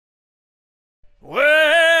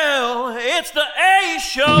It's the A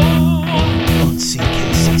Show on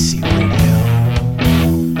CKCC Radio.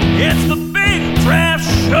 It's the big trash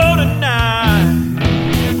show tonight.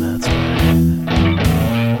 That's right.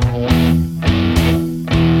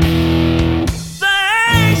 The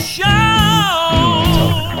A Show.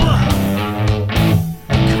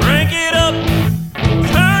 Crank it up,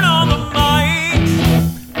 turn on the mic.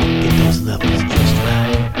 Get those levels just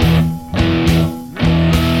right.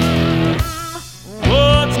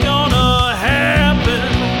 What's gonna happen?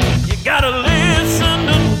 You gotta listen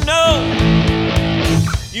to know.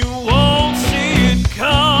 You won't see it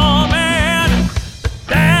coming, but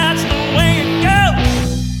that's the way it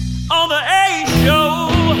goes on the A Show.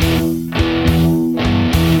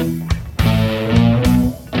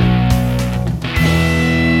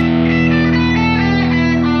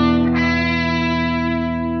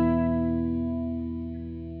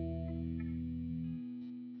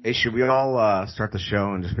 Hey, should we all start the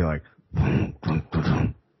show and just be like, come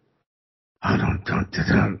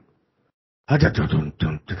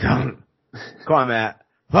on, Matt.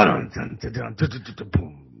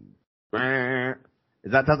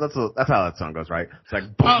 Is that's how that song goes, right? It's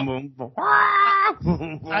like boom, boom,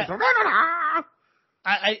 boom.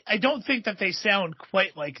 I don't think that they sound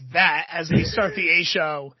quite like that as we start the A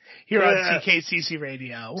Show here on CKCC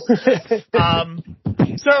Radio.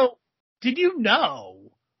 So, did you know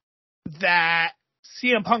that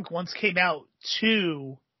CM Punk once came out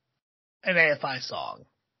to an AFI song?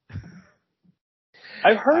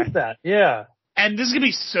 I've heard that, yeah. And this is going to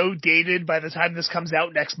be so dated by the time this comes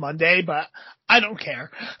out next Monday, but I don't care.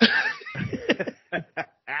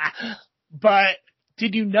 But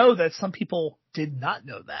did you know that some people did not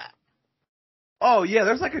know that? Oh, yeah,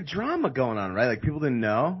 there's like a drama going on, right? Like, people didn't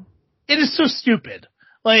know? It is so stupid.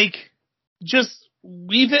 Like, just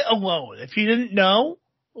leave it alone. If you didn't know,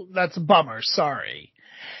 that's a bummer. Sorry.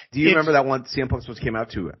 Do you remember that one CM Punk supposed to came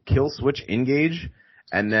out to Kill Switch Engage,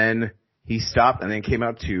 and then he stopped and then came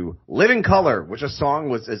out to Living Color, which a song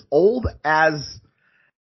was as old as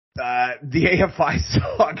the AFI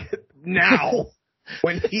song now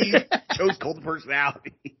when he chose Cult of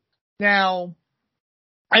Personality. Now,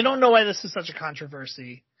 I don't know why this is such a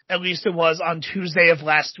controversy. At least it was on Tuesday of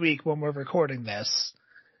last week when we're recording this.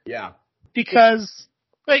 Yeah. Because,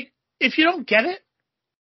 like, if you don't get it,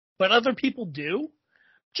 but other people do,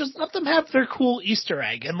 just let them have their cool Easter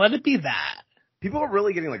egg and let it be that. People are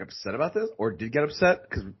really getting, like, upset about this, or did get upset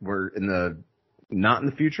because we're not in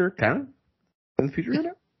the future, kind of? In the future right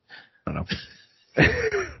now? I don't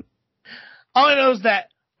know. All I know is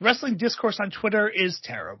that wrestling discourse on Twitter is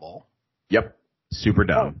terrible. Yep. Super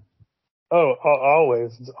dumb. Oh,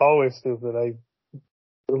 always. It's always stupid. I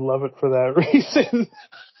love it for that reason.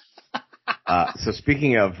 So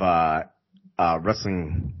speaking of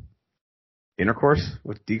wrestling intercourse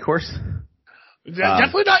with D-course.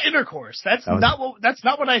 Definitely not intercourse. That's not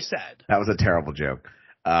what I said. That was a terrible joke.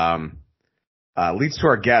 Leads to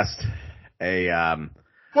our guest, a man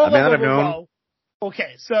that I've known.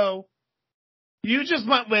 Okay, so you just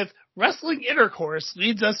went with wrestling intercourse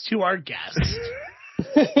leads us to our guest.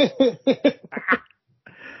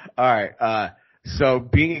 All right. So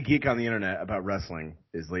being a geek on the internet about wrestling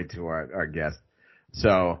is lead to our guest.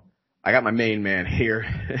 So I got my main man here,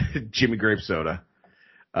 Jimmy Grape Soda.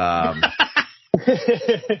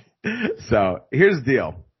 So here's the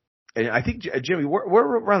deal. And I think, Jimmy, we're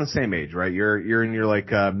around the same age, right? You're in your like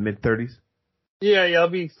mid 30s. Yeah, I'll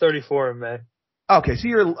be 34 in May. Okay, so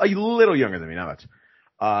you're a little younger than me, not much.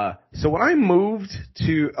 So when I moved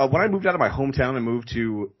out of my hometown and moved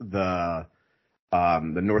to the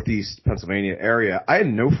Northeast Pennsylvania area, I had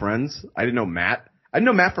no friends. I didn't know Matt. I didn't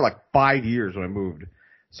know Matt for like 5 years when I moved.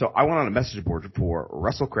 So I went on a message board for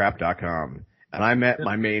WrestleCrap.com, and I met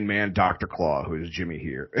my main man, Dr. Claw, who is Jimmy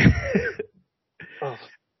here. Oh.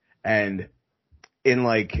 And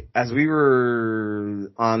as we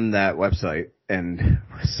were on that website and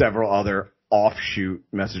several other offshoot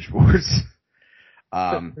message boards,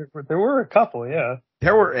 there were a couple, yeah.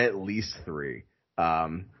 There were at least 3.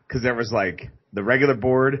 'Cause there was like the regular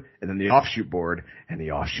board and then the offshoot board and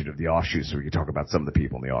the offshoot of the offshoot, so we could talk about some of the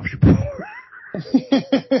people in the offshoot board.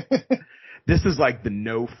 This is like the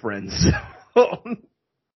no friends zone.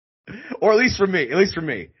 Or at least for me.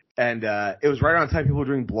 And it was right around the time people were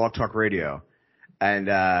doing Blog Talk Radio. And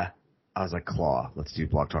I was like, Claw, let's do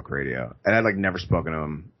Blog Talk Radio. And I'd like never spoken to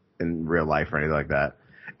him in real life or anything like that.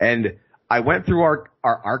 And I went through our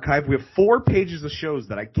archive. We have 4 pages of shows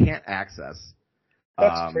that I can't access.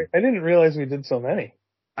 That's great. I didn't realize we did so many.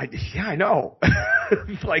 Yeah, I know.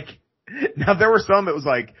 Like, now there were some, it was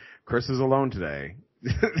like, Chris is alone today.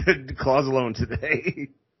 Claw's alone today.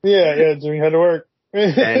 Yeah, Jimmy had to work.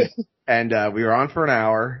 and and we were on for an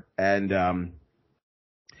hour, and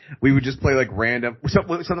we would just play like random.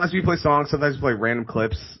 Sometimes we play songs, sometimes we play random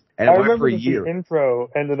clips, and it I went remember for a that year. the intro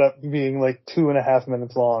ended up being like 2.5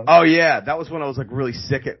 minutes long. Oh yeah, that was when I was like really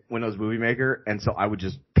sick at Windows Movie Maker, and so I would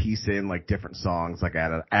just piece in like different songs. Like I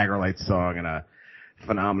had an Agrolite song and a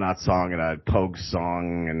Phenomenaut song and a Pogue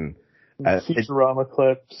song and Futurama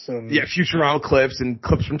clips and Futurama clips and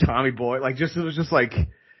clips from Tommy Boy. Like it was just like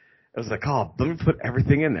I was like, oh, let me put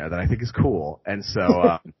everything in there that I think is cool. And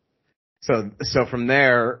so so from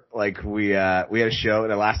there, like we had a show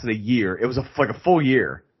and it lasted a year. It was like a full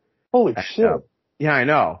year. Holy shit! Yeah, I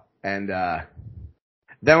know. And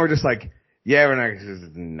then we're just like, yeah, we're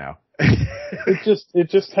not. No. It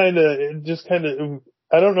just kind of.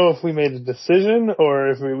 I don't know if we made a decision or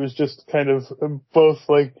if it was just kind of both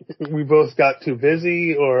like we both got too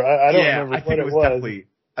busy or I don't remember what it was.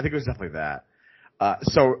 I think it was definitely that.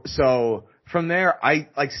 So from there, I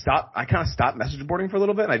kind of stopped message boarding for a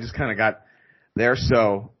little bit. And I just kind of got there.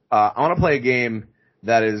 So I want to play a game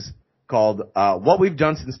that is called What We've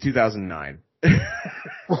Done Since 2009.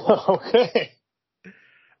 Okay.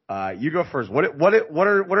 You go first. What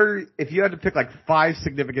are if you had to pick like 5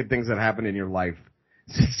 significant things that happened in your life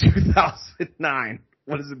since 2009?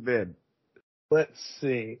 What has it been? Let's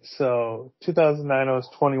see. So 2009, I was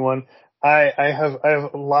 21. I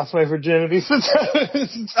have lost my virginity since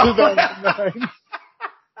 2009.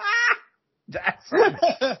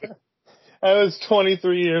 I was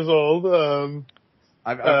 23 years old.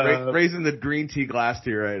 I'm raising the green tea glass to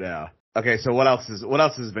you right now. Okay, so what else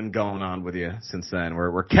has been going on with you since then?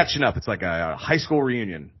 We're catching up. It's like a high school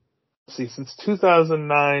reunion. See, since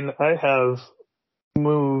 2009, I have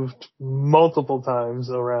moved multiple times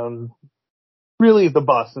around really the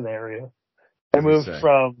Boston area. I moved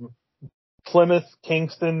from Plymouth,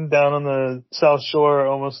 Kingston, down on the South Shore,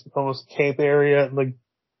 almost Cape area, like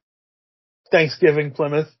Thanksgiving,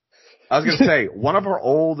 Plymouth. I was gonna say, one of our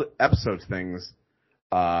old episodes things,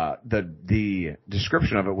 the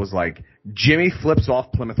description of it was like, Jimmy flips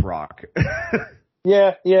off Plymouth Rock.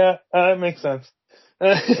 Yeah, that makes sense.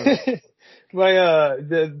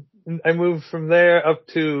 I moved from there up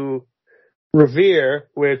to Revere,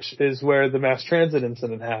 which is where the mass transit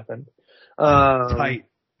incident happened. Tight.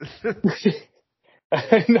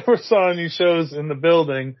 I never saw any shows in the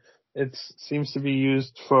building. It seems to be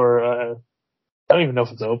used for, I don't even know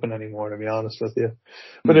if it's open anymore, to be honest with you.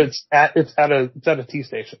 But it's at a T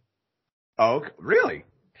station. Oh, really?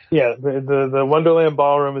 Yeah, the Wonderland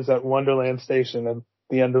Ballroom is at Wonderland Station at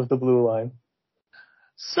the end of the Blue Line.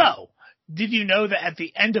 So, did you know that at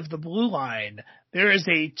the end of the Blue Line, there is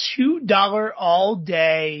a $2 all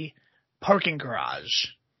day parking garage?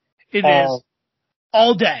 It is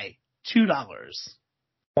all day, $2.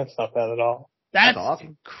 That's not bad at all. That's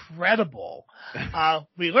awesome. Incredible.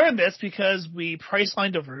 We learned this because we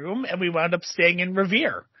price-lined a room and we wound up staying in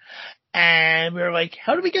Revere. And we were like,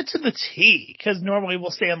 how do we get to the T? Because normally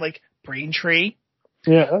we'll stay on like Braintree.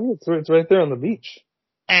 Yeah, it's right there on the beach.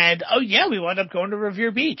 And we wound up going to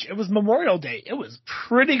Revere Beach. It was Memorial Day. It was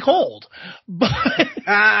pretty cold, but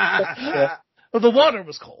well, the water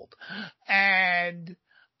was cold. And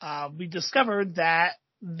we discovered that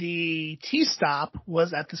the T stop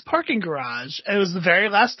was at this parking garage, and it was the very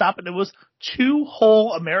last stop, and it was $2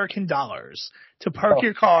 whole American dollars to park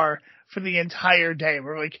your car for the entire day.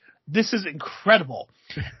 We're like, this is incredible.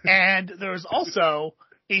 And there was also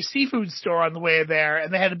a seafood store on the way there,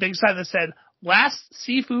 and they had a big sign that said, last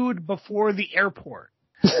seafood before the airport.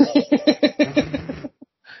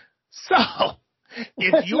 So,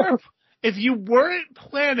 if you weren't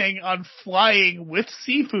planning on flying with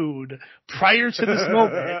seafood prior to this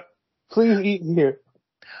moment, please eat here.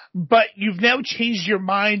 But you've now changed your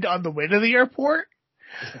mind on the way to the airport,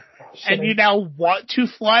 and you now want to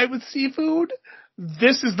fly with seafood,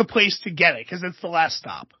 this is the place to get it, because it's the last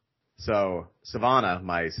stop. So, Savannah,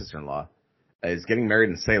 my sister-in-law, is getting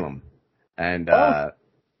married in Salem. And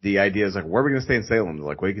the idea is like, where are we going to stay in Salem? They're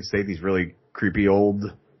like, well, you can stay at these really creepy old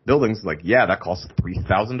buildings. Like, yeah, that costs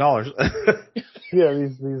 $3,000. Yeah,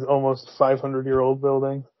 these almost 500-year-old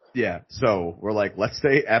buildings. Yeah, so we're like, let's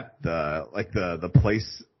stay at the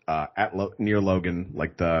place near Logan,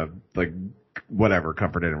 like whatever,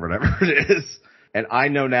 Comfort Inn or whatever it is. And I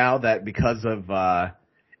know now that because of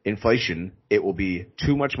inflation, it will be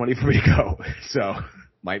too much money for me to go. So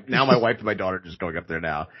my wife and my daughter are just going up there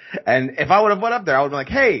now. And if I would have went up there, I would have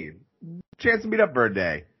been like, hey, chance to meet up for a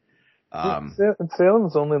day. Salem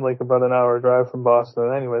is only like about an hour drive from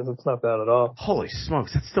Boston. Anyways, it's not bad at all. Holy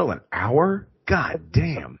smokes, that's still an hour? God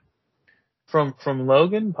damn. From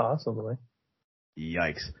Logan, possibly.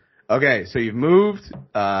 Yikes. Okay, so you've moved. So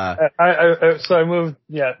I moved,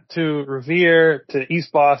 to Revere, to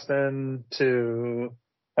East Boston,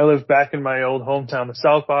 I lived back in my old hometown of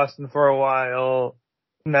South Boston for a while.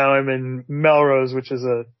 Now I'm in Melrose, which is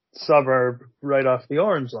a suburb right off the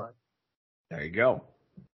Orange Line. There you go.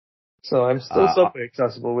 So I'm still subway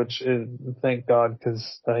accessible, which is, thank God,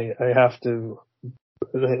 because I have to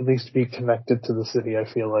at least be connected to the city, I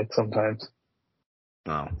feel like sometimes.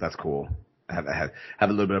 Oh, that's cool. Have a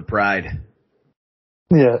little bit of pride.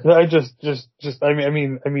 Yeah, I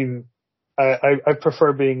I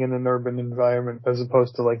prefer being in an urban environment as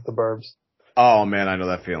opposed to like the burbs. Oh man, I know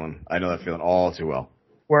that feeling. I know that feeling all too well.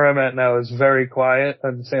 Where I'm at now is very quiet.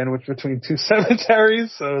 I'm sandwiched between two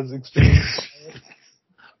cemeteries, so it's extremely quiet.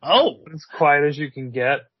 Oh, as quiet as you can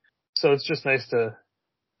get. So it's just nice to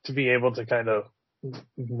be able to kind of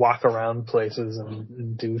walk around places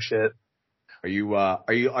and do shit. Are you a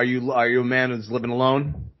man who's living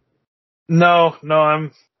alone? No,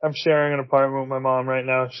 I'm sharing an apartment with my mom right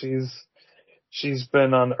now. She's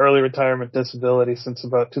been on early retirement disability since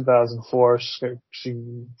about 2004.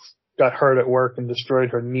 She got hurt at work and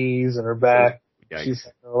destroyed her knees and her back. Yikes. She's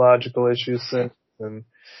had neurological issues since, and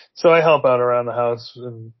so I help out around the house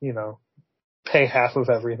and, pay half of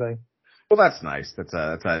everything. Well, that's nice. That's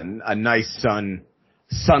a nice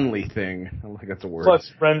sunly thing. I don't think that's a word.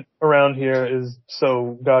 Plus, rent around here is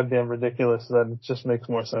so goddamn ridiculous that it just makes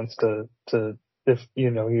more sense to if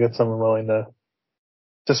you get someone willing to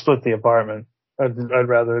split the apartment. I'd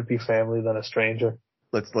rather it be family than a stranger.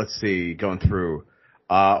 Let's see. Going through,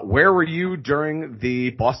 where were you during the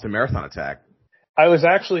Boston Marathon attack? I was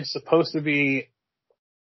actually supposed to be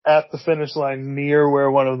at the finish line near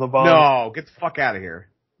where one of the bombs. No, get the fuck out of here.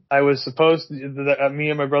 I was supposed to, me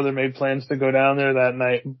and my brother made plans to go down there that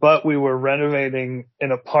night, but we were renovating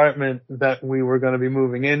an apartment that we were going to be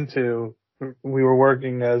moving into. We were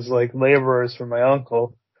working as like laborers for my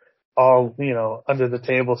uncle, all, under the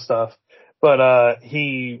table stuff. But,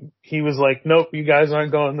 he was like, nope, you guys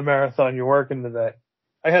aren't going to the marathon. You're working today.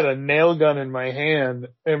 I had a nail gun in my hand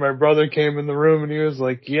and my brother came in the room and he was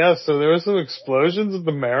like, yeah, so there were some explosions at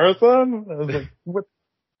the marathon. I was like,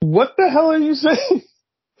 what the hell are you saying?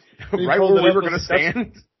 Right where we were going to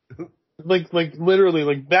stand? Like literally,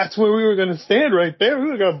 like that's where we were going to stand right there.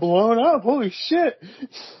 We got blown up. Holy shit.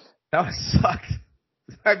 That would suck.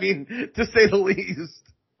 I mean, to say the least.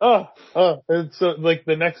 And so like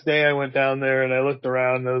the next day I went down there and I looked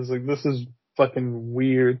around and I was like, this is fucking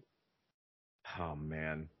weird. Oh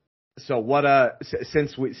man. So what,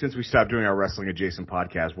 since we stopped doing our wrestling adjacent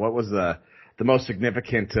podcast, what was the most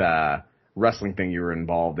significant, wrestling thing you were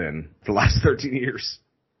involved in for the last 13 years?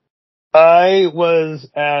 I was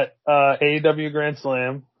at, AEW Grand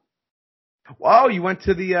Slam. Wow, you went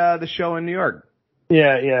to the show in New York. Yeah,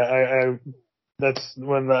 I that's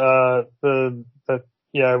when, I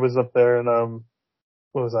was up there in,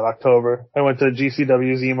 what was that, October. I went to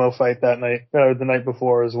GCW's emo fight that night, the night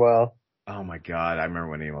before as well. Oh my god, I remember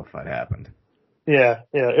when emo fight happened. Yeah,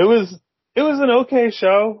 it was an okay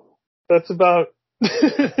show. That's about,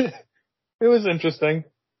 it was interesting.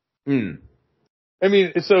 I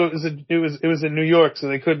mean, so it was in New York, so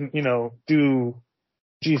they couldn't, do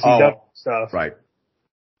GCW stuff. Right.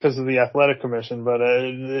 Because of the athletic commission, but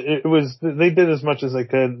they did as much as they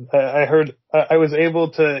could. I was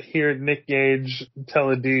able to hear Nick Gage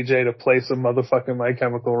tell a DJ to play some motherfucking My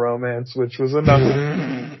Chemical Romance, which was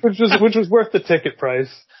enough, which was worth the ticket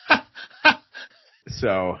price.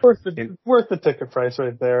 So worth the ticket price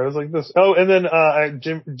right there. I was like this. Oh, and then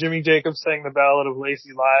Jimmy Jacobs sang the Ballad of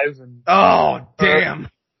Lacey live, and damn,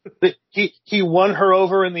 he won her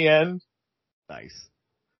over in the end. Nice.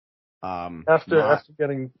 After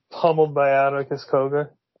getting pummeled by Atticus Koga.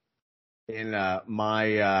 In I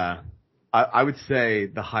would say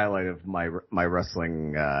the highlight of my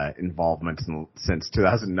wrestling involvement since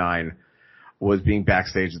 2009 was being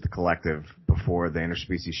backstage at the Collective before the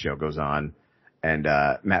Interspecies show goes on, and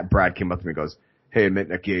Brad came up to me and goes, "Hey, I met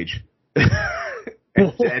Nick Gage,"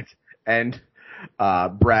 and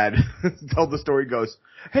Brad told the story. Goes,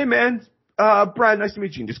 "Hey man, Brad, nice to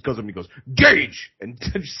meet you." And just goes up and he goes, "Gage!" and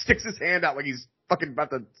just sticks his hand out like he's fucking about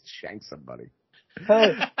to shank somebody.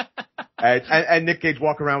 and Nick Gage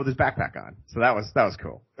walking around with his backpack on. So that was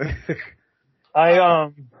cool. In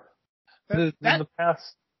the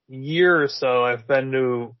past year or so, I've been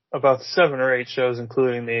to about 7 or 8 shows,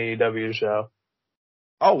 including the AEW show.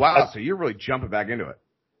 Oh wow! So you're really jumping back into it.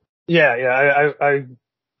 Yeah.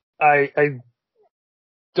 I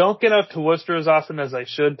don't get out to Worcester as often as I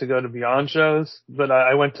should to go to Beyond shows, but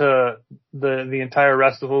I went to the entire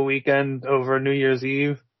Festival weekend over New Year's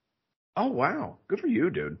Eve. Oh wow! Good for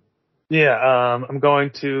you, dude. Yeah, I'm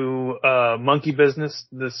going to Monkey Business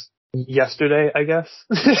yesterday, I guess.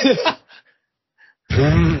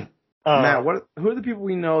 Matt, who are the people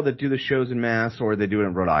we know that do the shows in Mass, or they do it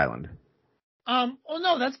in Rhode Island? Oh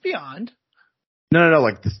no, that's Beyond. No,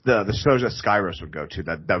 like the shows that Skyros would go to.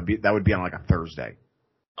 That would be on like a Thursday.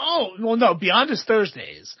 Oh, well, no, Beyond is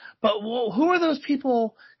Thursdays. But who are those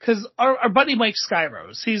people? Because our buddy Mike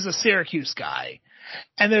Skyros, he's a Syracuse guy.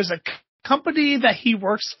 And there's a company that he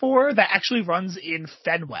works for that actually runs in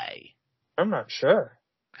Fenway. I'm not sure.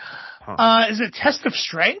 Is it Test of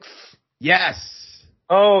Strength? Yes.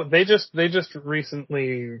 Oh, they just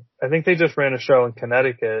recently, I think they just ran a show in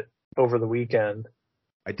Connecticut over the weekend.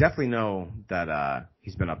 I definitely know that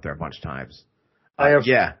he's been up there a bunch of times.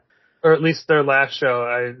 Yeah. Or at least their last show,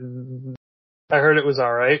 I heard it was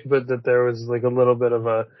alright, but that there was like a little bit of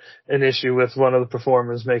an issue with one of the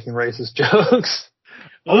performers making racist jokes.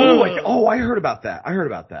 I heard about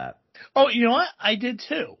that. Oh, you know what? I did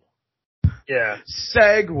too. Yeah.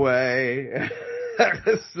 Segue.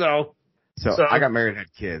 So I got married and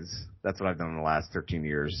had kids. That's what I've done in the last 13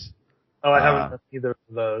 years. Oh, I haven't done either of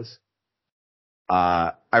those.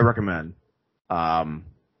 I recommend.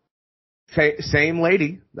 Same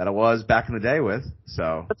lady that I was back in the day with.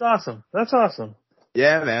 So That's awesome.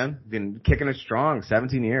 Yeah, man. Been kicking it strong.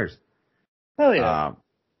 17 years. Hell yeah.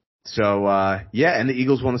 Yeah, and the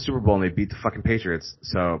Eagles won the Super Bowl and they beat the fucking Patriots.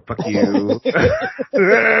 So fuck you.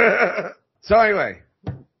 So anyway,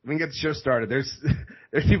 we can get the show started. There's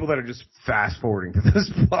people that are just fast forwarding to this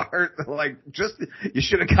part. Like, you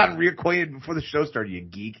should have gotten reacquainted before the show started, you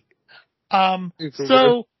geek.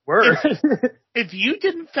 So if you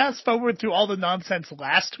didn't fast forward through all the nonsense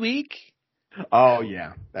last week. Oh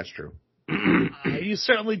yeah, that's true. You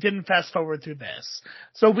certainly didn't fast forward through this.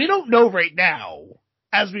 So we don't know right now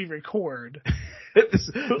as we record. This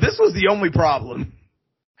was the only problem.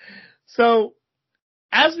 So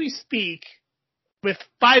as we speak, with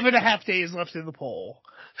 5.5 days left in the poll,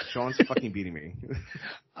 Sean's fucking beating me.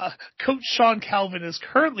 Coach Sean Calvin is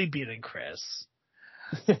currently beating Chris.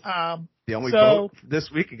 The only vote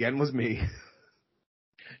this week again was me.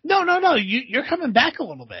 No. You're coming back a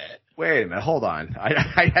little bit. Wait a minute. Hold on.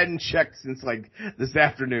 I hadn't checked since like this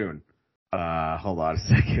afternoon. Hold on a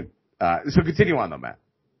second. So continue on though, Matt.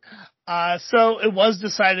 So it was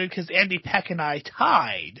decided because Andy Peck and I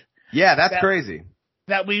tied. Yeah, that's crazy.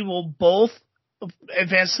 That we will both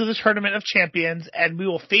advance to the Tournament of Champions and we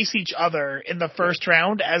will face each other in the first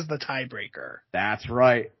round as the tiebreaker. That's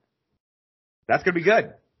right. That's going to be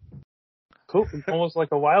good. Cool. Almost like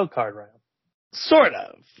a wild card round. Sort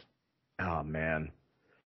of. Oh, man.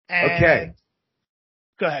 And okay.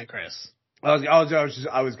 Go ahead, Chris. I was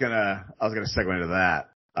gonna segue into that.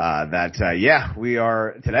 Yeah, we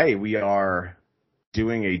are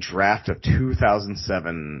doing a draft of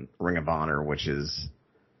 2007 Ring of Honor, which is,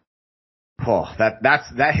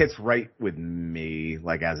 that hits right with me,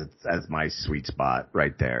 like as my sweet spot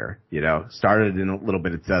right there. You know, started in a little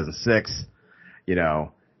bit of 2006. You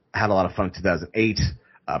know, had a lot of fun in 2008.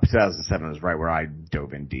 2007 was right where I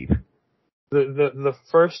dove in deep.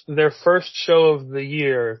 Their first show of the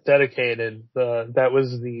year dedicated, that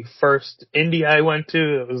was the first indie I went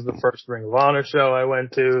to. It was the first Ring of Honor show I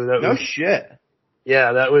went to. Shit.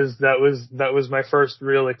 Yeah, that was my first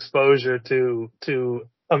real exposure to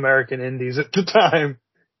American indies at the time.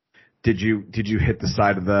 Did you hit the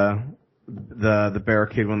side of the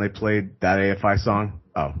barricade when they played that AFI song?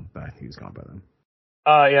 Oh, I think he was gone by then.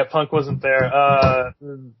 Yeah, Punk wasn't there.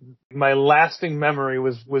 My lasting memory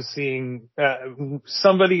was seeing,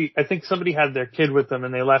 somebody had their kid with them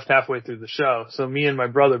and they left halfway through the show. So me and my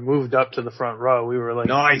brother moved up to the front row. We were like,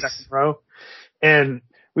 nice. Second row. And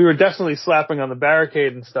we were definitely slapping on the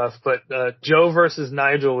barricade and stuff, but, Joe versus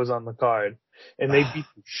Nigel was on the card and they beat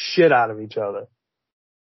the shit out of each other.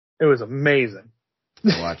 It was amazing.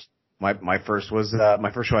 Watch. My first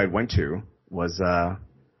show I went to was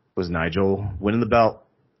Nigel winning the belt.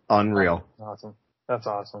 Unreal. Awesome. That's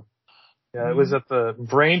awesome. Yeah, it was at the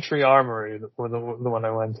Braintree Armory, the one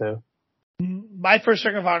I went to. My first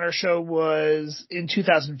Ring of Honor show was in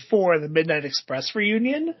 2004, the Midnight Express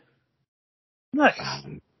reunion. Nice.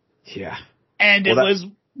 Yeah. And it was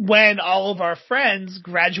when all of our friends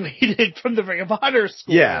graduated from the Ring of Honor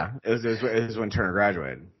school. Yeah, it was when Turner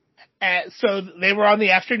graduated. And so they were on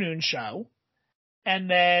the afternoon show. And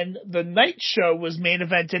then the night show was main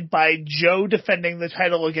evented by Joe defending the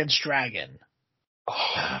title against Dragon.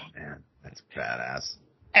 Oh, man. That's badass.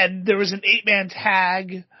 And there was an 8-man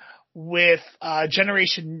tag with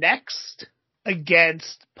Generation Next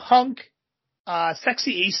against Punk,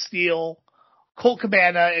 Sexy Ace Steel, Colt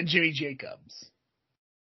Cabana, and Jimmy Jacobs.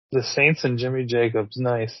 The Saints and Jimmy Jacobs.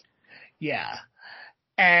 Nice. Yeah.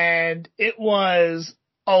 And it was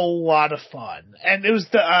a lot of fun. And it was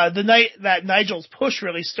the night that Nigel's push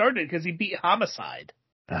really started because he beat Homicide.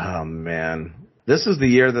 Oh, man. This is the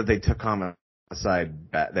year that they took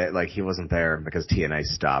Homicide back. Like, he wasn't there because TNA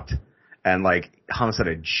stopped. And, like, Homicide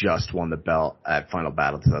had just won the belt at Final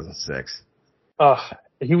Battle 2006.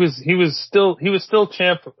 He was still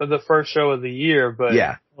champ of the first show of the year, but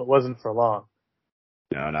yeah, it wasn't for long.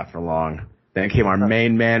 No, not for long. Then came our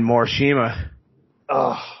main man, Morishima.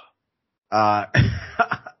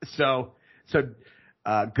 So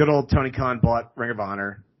good old Tony Khan bought Ring of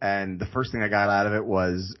Honor, and the first thing I got out of it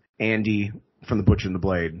was Andy from The Butcher and the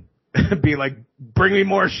Blade be like, bring me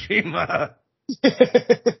Morishima.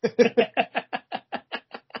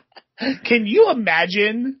 Can you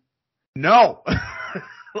imagine? No.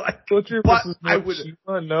 Like, Butcher versus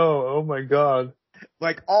Morishima? No. Oh my God.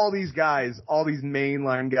 Like, all these guys, all these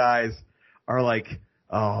mainline guys are like,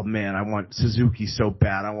 oh man, I want Suzuki so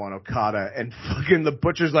bad. I want Okada. And fucking the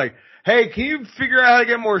Butcher's like, hey, can you figure out how to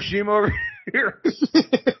get Morishima over here?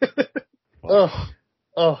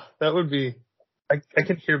 That would be, I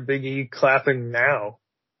can hear Big E clapping now.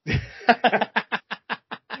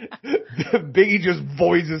 Biggie just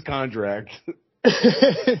voids his contract. He's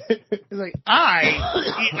like,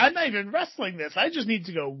 I'm not even wrestling this. I just need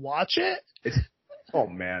to go watch it. Oh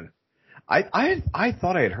man, I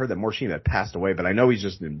thought I had heard that Morishima had passed away, but I know he's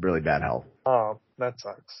just in really bad health. Oh, that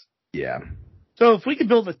sucks. Yeah. So if we could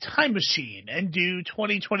build a time machine and do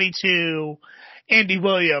 2022 Andy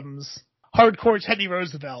Williams, Hardcore Teddy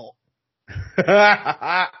Roosevelt,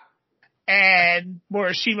 and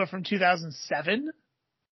Morishima from 2007.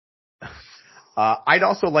 I'd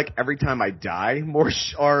also like Every Time I Die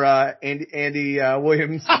Andy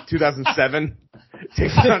Williams 2007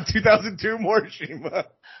 takes on 2002 Morishima.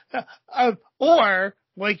 Or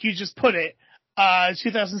like you just put it,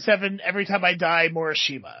 2007 Every Time I Die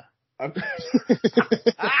Morishima.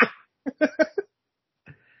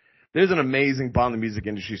 There's an amazing Bond the Music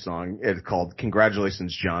Industry song. It's called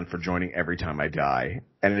 "Congratulations, John, for joining Every Time I Die,"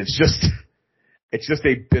 and it's just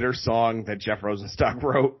a bitter song that Jeff Rosenstock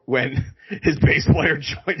wrote when his bass player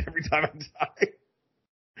joined Every Time I Die.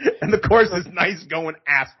 And the chorus is nice going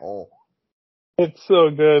asshole. It's so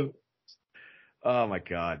good. Oh my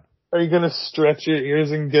God. Are you going to stretch your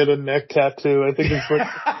ears and get a neck tattoo? I think it's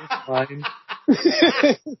fine.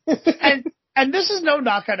 And this is no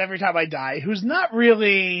knock on Every Time I Die, who's not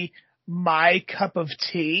really my cup of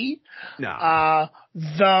tea. No.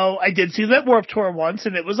 Though I did see that Warped Tour once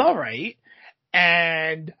and it was all right.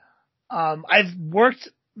 And I've worked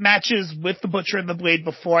matches with the Butcher and the Blade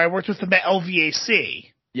before. I worked with them at LVAC.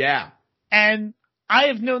 Yeah. And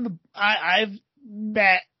I've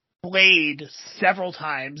met Blade several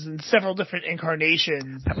times in several different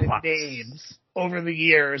incarnations and names over the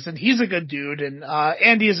years. And he's a good dude, and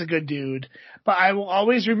Andy is a good dude. But I will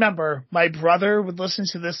always remember my brother would listen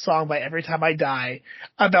to this song by Every Time I Die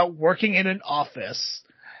about working in an office.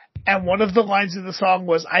 And one of the lines of the song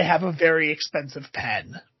was, I have a very expensive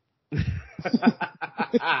pen.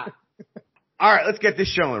 All right, let's get this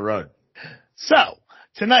show on the road. So,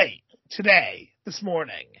 today, this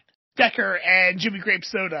morning, Decker and Jimmy Grape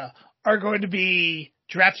Soda are going to be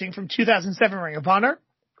drafting from 2007 Ring of Honor.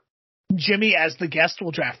 Jimmy, as the guest,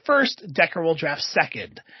 will draft first. Decker will draft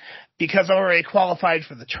second. Because I already qualified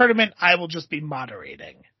for the tournament, I will just be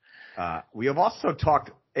moderating. We have also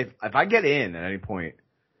talked, if I get in at any point,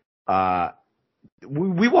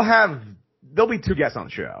 we will have, there'll be two guests on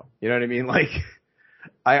the show. You know what I mean? Like,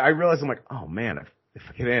 I realize I'm like, oh man, if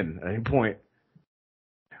I get in at any point,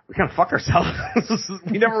 we kind of fucked ourselves.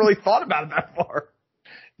 We never really thought about it that far.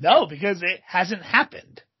 No, because it hasn't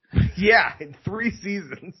happened. Yeah, in 3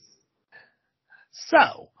 seasons.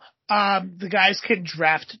 So, the guys can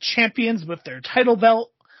draft champions with their title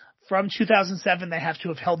belt. From 2007, they have to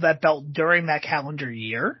have held that belt during that calendar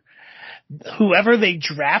year. Whoever they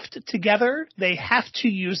draft together, they have to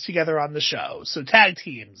use together on the show. So tag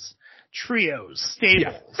teams, trios, stables.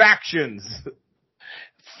 Yeah, factions.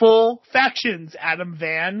 Full factions. Adam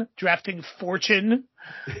Van drafting Fortune.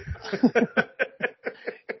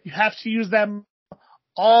 You have to use them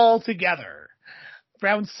all together.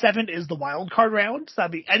 Round 7 is the wild card round. So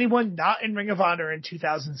that'll be anyone not in Ring of Honor in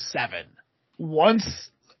 2007. Once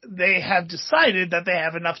they have decided that they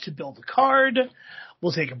have enough to build a card,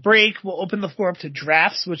 we'll take a break. We'll open the floor up to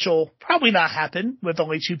drafts, which will probably not happen with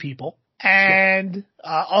only 2 people. And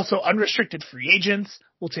also unrestricted free agents.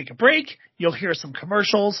 We'll take a break. You'll hear some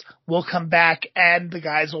commercials. We'll come back, and the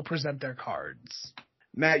guys will present their cards.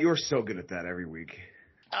 Matt, you're so good at that every week.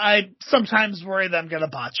 I sometimes worry that I'm going to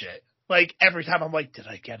botch it. Like, every time I'm like, did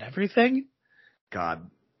I get everything? God.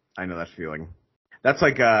 I know that feeling. That's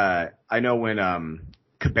like, I know when,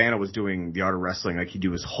 Cabana was doing The Art of Wrestling, like he'd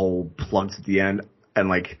do his whole plugs at the end, and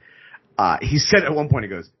like, he said at one point, he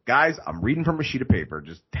goes, guys, I'm reading from a sheet of paper,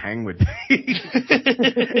 just hang with me.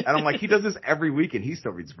 And I'm like, he does this every week and he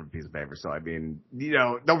still reads from a piece of paper. So I mean,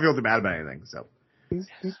 don't feel too bad about anything. So he's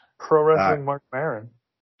pro wrestling Mark Maron.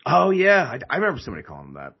 Oh yeah. I remember somebody calling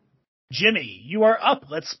him that. Jimmy, you are up.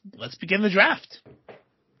 Let's begin the draft.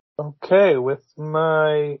 Okay, with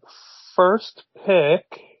my first pick,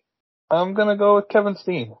 I'm gonna go with Kevin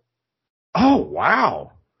Steen. Oh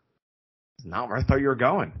wow. Not where I thought you were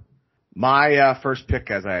going. My first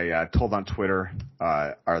pick, as I told on Twitter,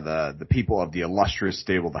 are the people of the illustrious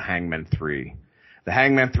stable, the Hangman 3. The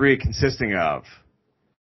Hangman 3 consisting of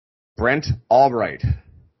Brent Albright,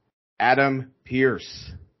 Adam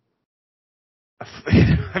Pearce.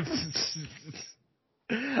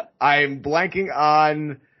 I'm blanking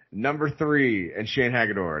on number 3 and Shane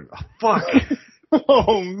Hagedorn. Oh, fuck.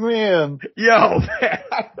 Oh, man. Yo, man.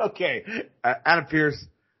 Okay. Adam Pearce,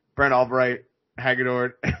 Brent Albright,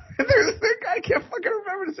 Hagedorn. There's a third guy I can't fucking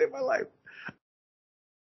remember to save my life.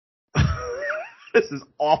 This is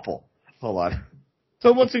awful. Hold on.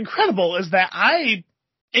 So what's incredible is that I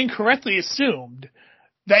incorrectly assumed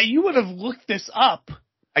that you would have looked this up.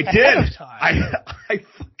 I ahead did. Of time. I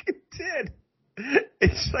fucking did.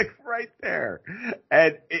 It's like right there.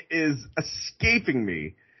 And it is escaping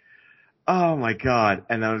me. Oh my God.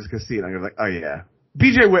 And I was just going to see it. And I'm going to be like, oh yeah.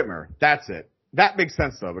 BJ Whitmer. That's it. That makes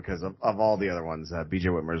sense though, because of all the other ones, BJ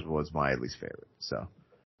Whitmer's was my least favorite. So,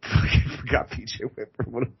 fucking forgot BJ Whitmer.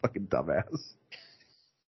 What a fucking dumbass.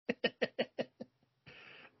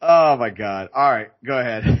 Oh my God. All right, go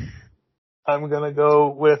ahead. I'm gonna go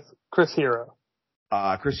with Chris Hero.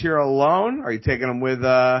 Chris Hero alone? Are you taking him with,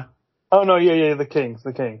 Oh no, yeah, the Kings.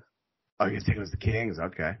 Oh, you're taking him as the Kings?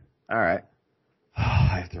 Okay. All right.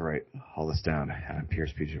 I have to write all this down. Adam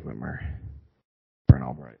Pearce, BJ Whitmer, Brent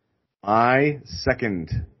Albright. My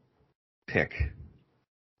second pick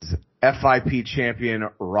is FIP champion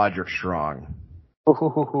Roderick Strong.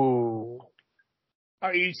 Ooh.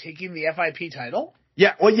 Are you taking the FIP title?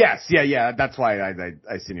 Yeah, well, yes, yeah. That's why I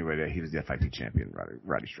insinuated he was the FIP champion,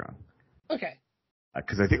 Roddy Strong. Okay.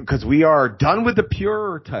 Because we are done with the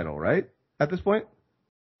pure title, right? At this point?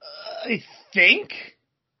 I think.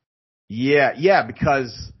 Yeah,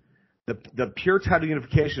 because the pure title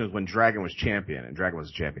unification is when Dragon was champion, and Dragon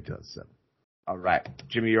was champion 2007. All right,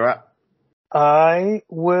 Jimmy, you're up. I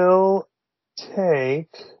will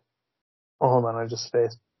take. Oh, hold on, I just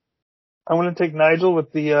spaced. I'm going to take Nigel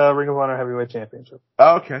with the Ring of Honor Heavyweight Championship.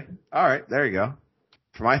 Okay, all right, there you go.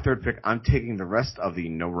 For my third pick, I'm taking the rest of the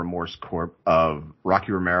No Remorse Corp of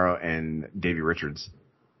Rocky Romero and Davey Richards.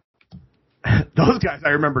 Those guys I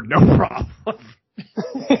remember no problem.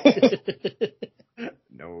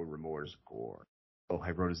 No Remorse Corp. Oh,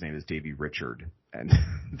 I wrote his name as Davey Richard, and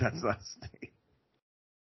that's not his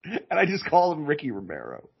name. And I just call him Ricky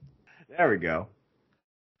Romero. There we go.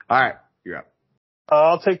 All right, you're up.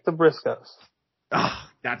 I'll take the Briscoes. Oh,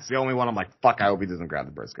 that's the only one I'm like, fuck, I hope he doesn't grab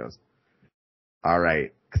the Briscoes. All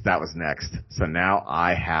right, because that was next. So now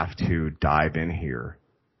I have to dive in here.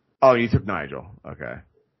 Oh, you took Nigel. Okay.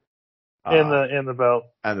 And the belt.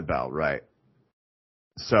 And the belt, right.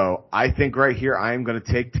 So I think right here I am going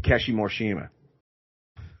to take Takeshi Morishima.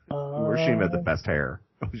 Morishima had the best hair.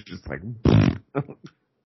 It was just like...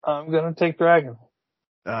 I'm going to take Dragon.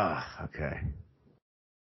 Okay.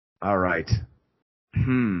 All right.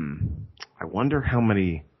 I wonder how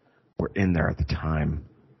many were in there at the time.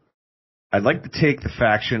 I'd like to take the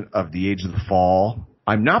faction of the Age of the Fall.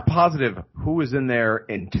 I'm not positive who was in there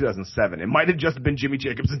in 2007. It might have just been Jimmy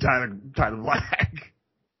Jacobs and Tyler Black.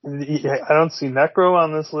 Yeah, I don't see Necro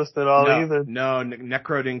on this list at all either. No,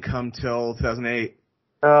 Necro didn't come till 2008.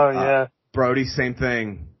 Oh, yeah. Brody, same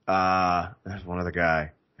thing. There's one other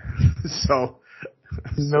guy. So,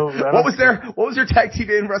 what was their tag team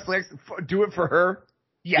in wrestling? Do It For Her?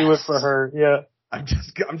 Yes. Do It For Her, yeah. I'm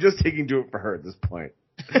just taking Do It For Her at this point.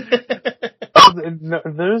 No,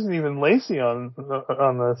 there isn't even Lacey on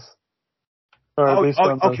this. Or at least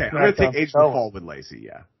on okay. I'm going to take Age of the Fall with Lacey,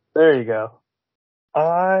 yeah. There you go.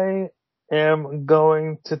 I am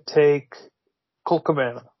going to take Colt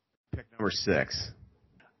Cabana. Pick number 6.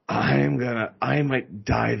 I might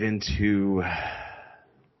dive into,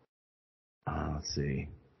 let's see.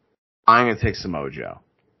 I'm going to take Samoa Joe.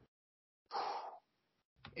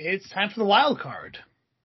 It's time for the wild card.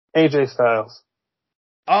 AJ Styles.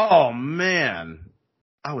 Oh, man.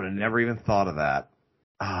 I would have never even thought of that.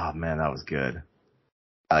 Oh, man, that was good.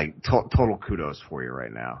 Total kudos for you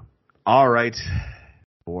right now. All right.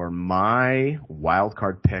 For my wild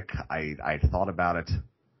card pick, I thought about it.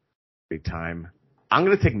 big time. I'm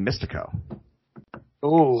gonna take Mystico.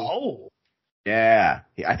 Ooh. Yeah,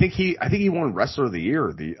 I think he won Wrestler of the Year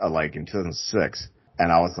in 2006,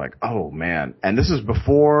 and I was like, oh man. And this is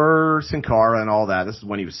before Sin Cara and all that. This is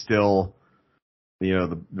when he was still,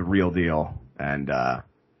 the real deal. And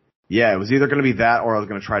it was either going to be that or I was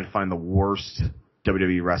going to try to find the worst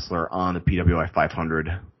WWE wrestler on the PWI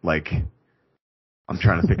 500. Like, I'm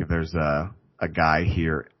trying to think if there's a guy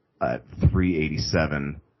here at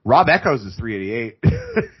 387. Rob Echoes is 388.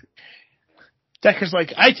 Decker's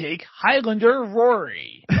like, I take Highlander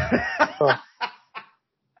Rory.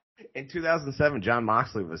 In 2007, John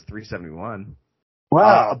Moxley was 371.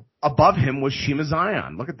 Wow. Above him was Shima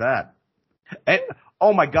Zion. Look at that. And,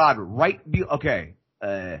 oh my God,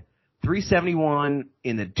 371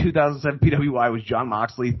 in the 2007 PWI was John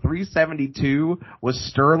Moxley. 372 was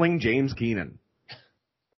Sterling James Keenan.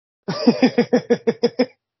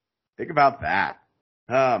 Think about that.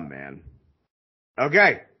 Oh man.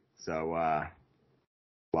 Okay. So,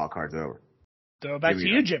 wild card's over. Throw it back to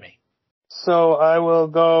you, Jimmy. So I will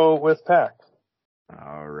go with Pac.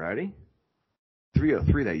 Alrighty.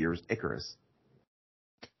 303 that year was Icarus.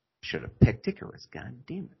 Should have picked Icarus. God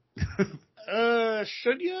damn it.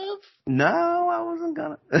 Should you have? No, I wasn't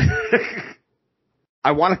gonna.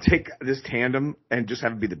 I want to take this tandem and just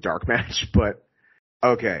have it be the dark match, but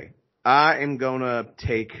okay. I am gonna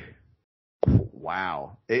take.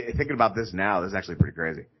 Wow. Thinking about this now, this is actually pretty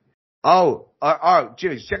crazy. Oh,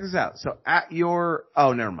 Jimmy, check this out. So at your,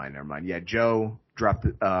 never mind. Yeah, Joe dropped,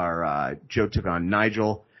 Joe took on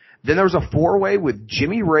Nigel. Then there was a 4-way with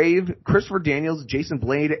Jimmy Rave, Christopher Daniels, Jason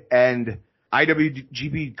Blade, and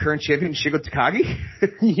IWGP current champion Shingo Takagi.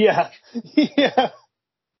 Yeah.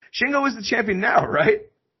 Shingo is the champion now, right?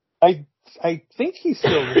 I think he's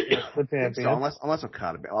still the champion. So, unless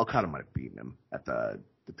Okada might have beaten him at the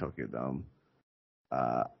Tokyo Dome.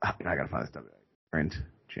 I gotta find this current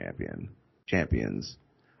champions.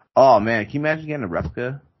 Oh man, can you imagine getting a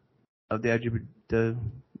replica of the IWGP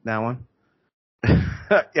that one?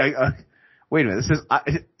 Wait a minute.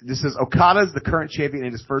 This is Okada's the current champion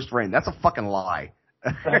in his first reign. That's a fucking lie.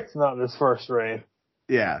 That's not his first reign.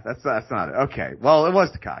 Yeah, that's not it. Okay. Well, it was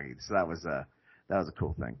Takagi, so that was a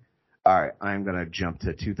cool thing. All right, I'm gonna jump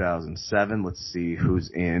to 2007. Let's see who's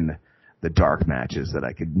in the dark matches that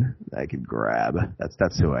I could grab.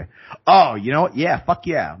 That's who I. Oh, you know what? Yeah, fuck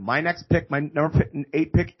yeah. My next pick, my number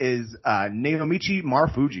 8 pick is Naomichi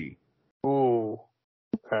Marufuji. Ooh.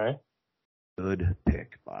 Okay. Good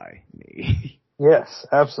pick by me. Yes,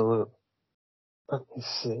 absolutely. Let me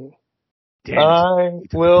see. Damn, I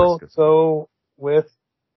will go with.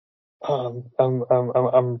 I'm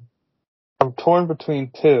torn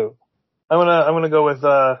between two. I'm gonna go with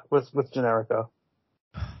Generico.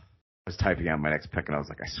 I was typing out my next pick and I was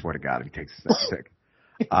like, I swear to God, if he takes this next pick,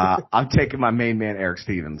 I'm taking my main man Eric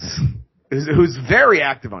Stevens, who's very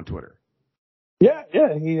active on Twitter. Yeah.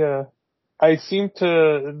 He. I seem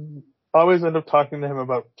to always end up talking to him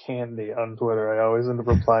about candy on Twitter. I always end up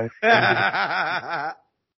replying.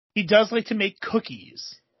 He does like to make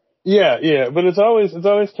cookies. Yeah, but it's always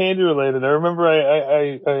candy related. I remember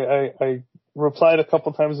I replied a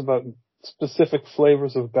couple times about specific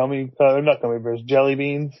flavors of not gummy bears, jelly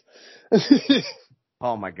beans.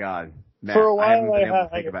 Oh my God. Matt, For a while, I haven't been able to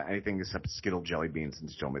think about anything except Skittle jelly beans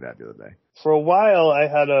since you told me that the other day. For a while, I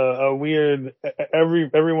had a weird,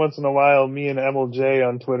 every once in a while, me and MLJ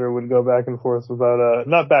on Twitter would go back and forth about,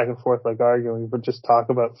 not back and forth like arguing, but just talk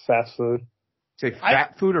about fast food. Say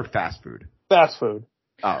fat food or fast food? Fast food.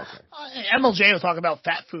 Oh, okay. MLJ will talk about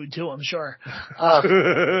fat food too, I'm sure.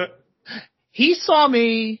 He saw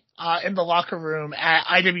me in the locker room at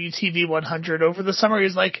IWTV 100 over the summer. He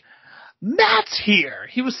was like, Matt's here.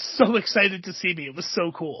 He was so excited to see me. It was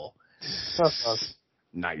so cool.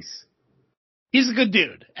 Nice. He's a good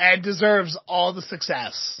dude and deserves all the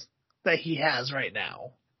success that he has right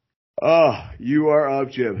now. Oh, you are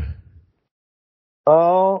up, Jim.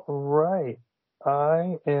 All right.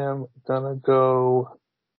 I'm gonna go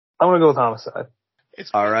with Homicide.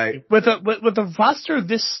 It's all right. With a roster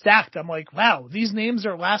this stacked, I'm like, wow, these names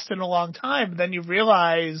are lasting a long time. Then you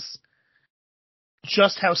realize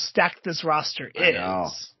just how stacked this roster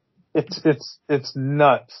is. It's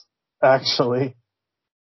nuts, actually.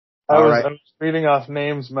 I was reading off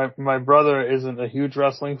names. My brother isn't a huge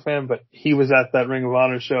wrestling fan, but he was at that Ring of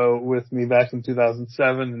Honor show with me back in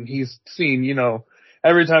 2007, and he's seen,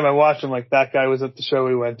 every time I watch him, like, that guy was at the show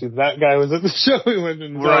we went to, that guy was at the show we went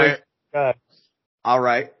to. Right. All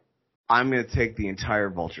right. I'm going to take the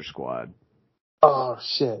entire Vulture Squad. Oh,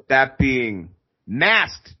 shit. That being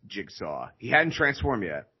masked Jigsaw. He hadn't transformed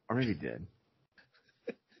yet. Or maybe he did.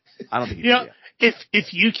 I don't think he You did know, yet.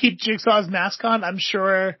 if you keep Jigsaw's mask on, I'm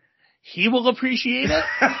sure he will appreciate it.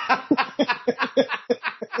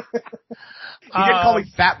 He did call me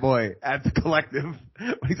Fat Boy at the collective.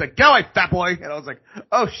 He's like, "Get away, Fat Boy!" And I was like,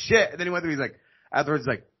 "Oh shit!" And then he went through. He's like, afterwards,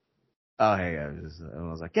 like, "Oh hey," and I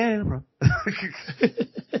was like, "Yeah, no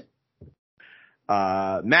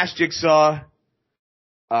problem." Mash Jigsaw,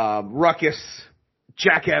 Ruckus,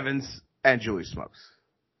 Jack Evans, and Julie Smokes.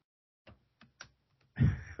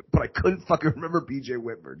 But I couldn't fucking remember BJ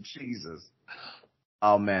Whitmer. Jesus.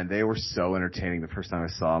 Oh man, they were so entertaining the first time I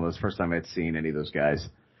saw them. It was the first time I'd seen any of those guys.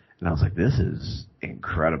 And I was like, this is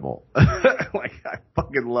incredible. Like, I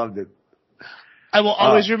fucking loved it. I will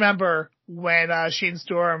always remember when Shane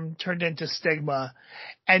Storm turned into Stigma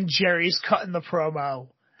and Jerry's cutting the promo.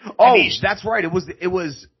 Oh, that's right. It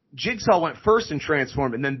was Jigsaw went first and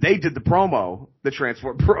transformed, and then they did the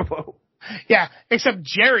transform promo. Yeah, except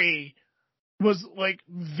Jerry was like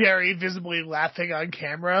very visibly laughing on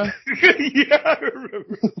camera. Yeah, I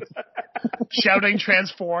remember that. Shouting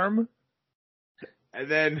transform. And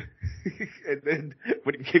then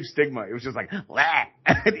when it became Stigma, it was just like, "Lah!"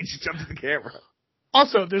 And he just jumped to the camera.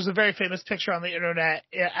 Also, there's a very famous picture on the internet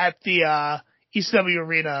at the ECW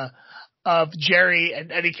arena of Jerry and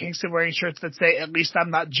Eddie Kingston wearing shirts that say, "At least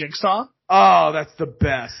I'm not Jigsaw." Oh, that's the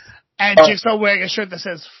best. And Jigsaw wearing a shirt that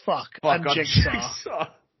says, Fuck I'm Jigsaw.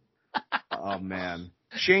 Oh, man.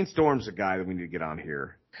 Shane Storm's a guy that we need to get on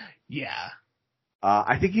here. Yeah.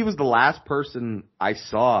 I think he was the last person I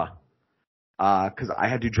saw. Cause I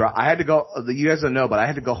had to go, you guys don't know, but I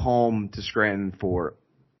had to go home to Scranton for,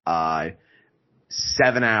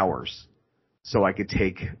 7 hours so I could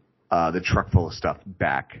take, the truck full of stuff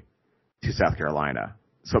back to South Carolina.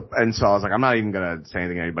 So I was like, I'm not even gonna say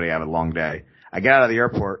anything to anybody. I have a long day. I get out of the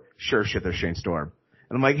airport. Sure shit, there's Shane Storm.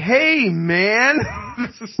 And I'm like, "Hey, man."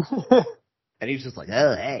 And he was just like,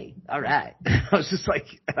 "Oh, hey, all right." I was just like,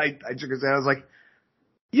 I shook his hand. I was like,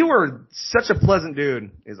 "You were such a pleasant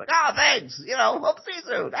dude." He's like, "Oh, thanks. Hope to see you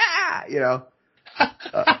soon."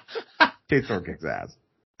 Shane Storm kicks ass.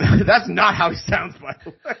 That's not how he sounds, by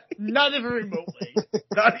the way. Not even remotely.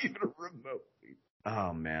 Not even remotely.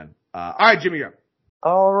 Oh, man. All right, Jimmy, go.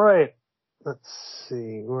 All right. Let's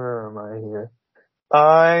see. Where am I here?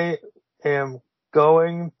 I am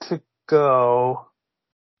going to go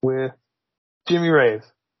with Jimmy Rave.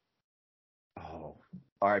 Oh,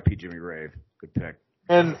 R.I.P. Jimmy Rave. Good pick.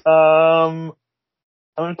 And I'm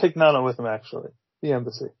going to take Nana with him, actually. The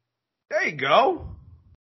Embassy. There you go.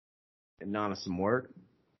 And Nana some work.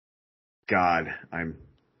 God,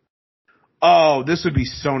 this would be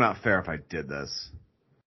so not fair if I did this.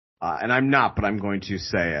 And I'm not, but I'm going to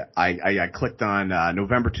say it. I clicked on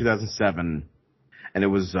November 2007, and it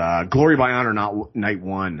was Glory by Honor Night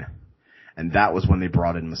 1, and that was when they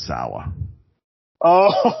brought in Misawa.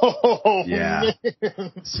 Oh, yeah.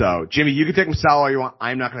 Man. So, Jimmy, you can take Misawa all you want.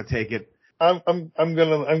 I'm not going to take it. I'm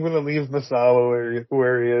gonna leave Misawa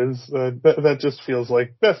where he is. That just feels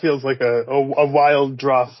like a wild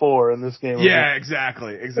draw 4 in this game. Yeah,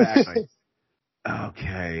 exactly.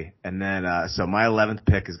 Okay, and then so my 11th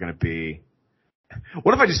pick is going to be.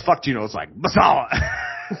 What if I just fucked It's like Misawa?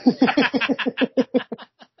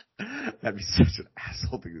 That'd be such an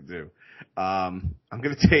asshole thing to do. I'm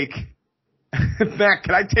going to take. Matt,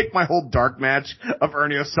 can I take my whole dark match of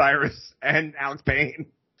Ernie Osiris and Alex Payne?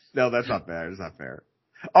 No, that's not fair. It's not fair.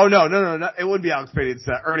 Oh no! It wouldn't be Alex Payne. It's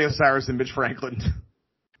Ernie Osiris and Mitch Franklin.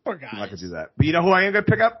 Poor guys. I'm not gonna do that. But you know who I am gonna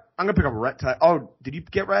pick up? I'm gonna pick up Rhett Titus. Oh, did you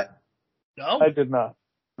get Rhett? No, I did not.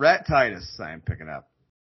 Rhett Titus. I am picking up.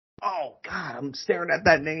 Oh God, I'm staring at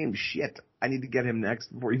that name. Shit, I need to get him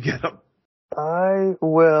next before you get him. I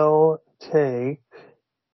will take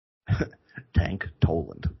Tank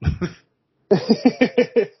Toland.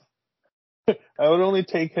 I would only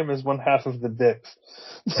take him as one half of the dicks.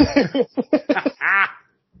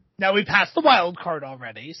 Now we passed the wild card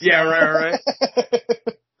already. So. Yeah, right.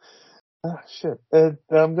 Oh, shit.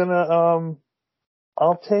 I'm gonna,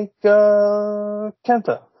 I'll take,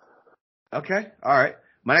 Kenta. Okay, alright.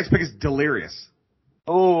 My next pick is Delirious.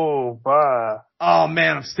 Oh, bah. Oh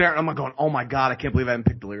man, I'm staring. I'm going, oh my God, I can't believe I haven't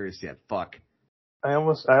picked Delirious yet. Fuck. I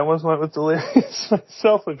almost went with Delirious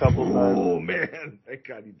myself a couple times. Oh man, thank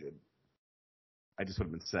God you did. I just would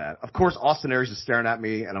have been sad. Of course, Austin Aries is staring at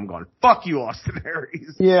me, and I'm going, "Fuck you, Austin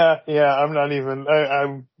Aries." Yeah. I'm not even.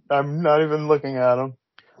 I'm not even looking at him.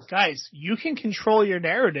 Guys, you can control your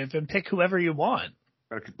narrative and pick whoever you want.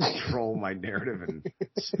 I can control my narrative and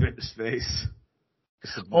spit in his face.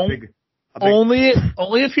 Only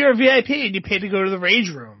if you're a VIP and you pay to go to the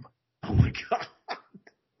Rage Room. Oh my God.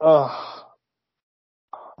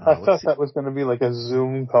 I thought that was going to be like a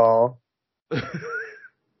Zoom call.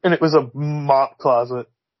 And it was a mop closet.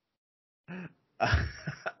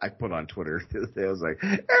 I put on Twitter the other day, I was like,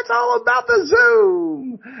 it's all about the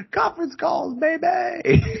Zoom! Conference calls, baby!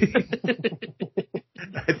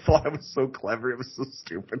 I thought it was so clever, it was so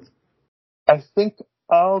stupid. I think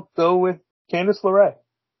I'll go with Candice LeRae.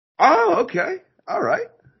 Oh, okay. All right.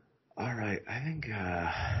 I think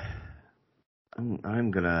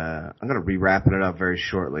I'm gonna be wrapping it up very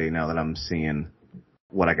shortly now that I'm seeing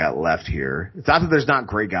what I got left here. It's not that there's not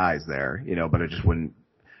great guys there, but it just wouldn't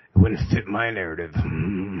fit my narrative.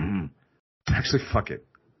 Actually, fuck it.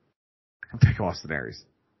 I'm taking Austin Aries.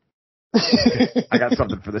 I got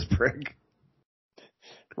something for this prig.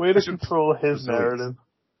 Way to control his narrative.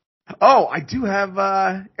 Oh, I do have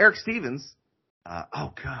Eric Stevens.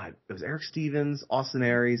 Oh God, it was Eric Stevens, Austin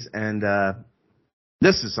Aries, and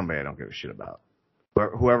this is somebody I don't give a shit about.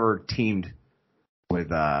 Whoever teamed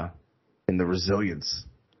with in the Resilience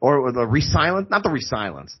or with the Resilence, not the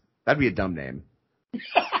Resilence. That'd be a dumb name.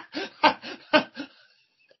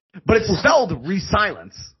 But it's spelled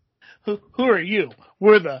Resilence. Who are you?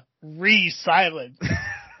 We're the Re-Silence.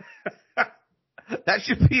 That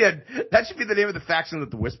should be the name of the faction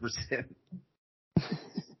that the Whisper's in.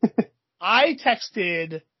 I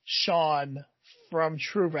texted Sean from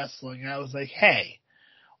True Wrestling, and I was like, hey,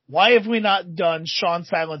 why have we not done Sean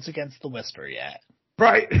Silence against the Whisper yet?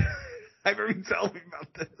 Right. I remember you telling me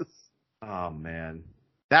about this. Oh, man.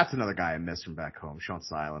 That's another guy I missed from back home, Sean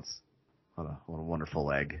Silence. What a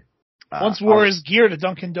wonderful egg. Once wore his gear to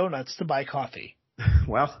Dunkin' Donuts to buy coffee.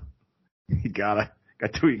 Well, you gotta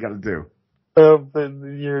do what you gotta do.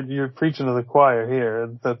 You're preaching to the choir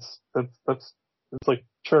here. That's it's like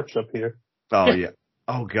church up here. Oh yeah.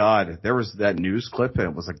 Oh God, there was that news clip, and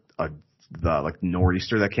it was like the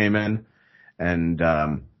nor'easter that came in, and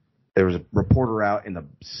there was a reporter out in the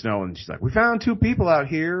snow, and she's like, "We found 2 people out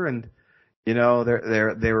here," and they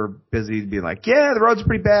were busy being like, "Yeah, the road's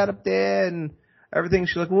pretty bad up there," and everything.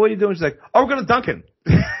 She's like, "Well, what are you doing?" She's like, "Oh, we're going to Dunkin'."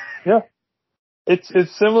 Yeah. It's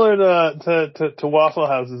similar to Waffle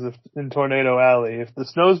Houses in Tornado Alley. If the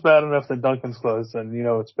snow's bad enough that Dunkin's closed, then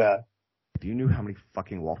it's bad. If you knew how many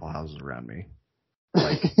fucking Waffle Houses around me,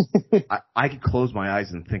 like I could close my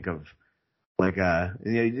eyes and think of like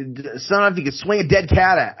sometimes you could swing a dead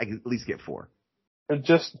cat at. I could at least get 4.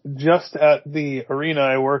 Just at the arena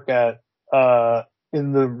I work at,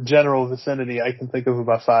 in the general vicinity, I can think of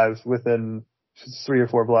about 5 within 3 or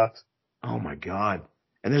 4 blocks. Oh my God.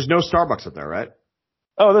 And there's no Starbucks up there, right?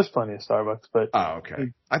 Oh, there's plenty of Starbucks, but... Oh,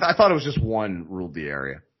 okay. I thought it was just one ruled the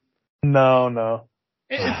area. No.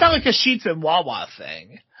 It's not like a Sheetz and Wawa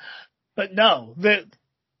thing. But no,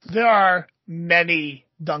 there are many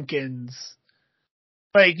Dunkins.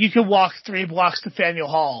 Like, you can walk 3 blocks to Faneuil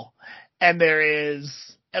Hall, and there is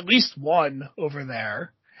at least one over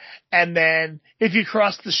there. And then if you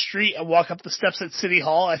cross the street and walk up the steps at City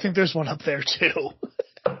Hall, I think there's one up there too.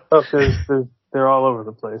 Oh, they're all over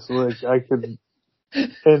the place. Like I could,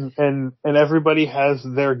 and everybody has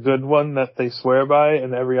their good one that they swear by,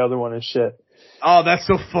 and every other one is shit. Oh, that's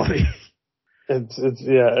so funny. It's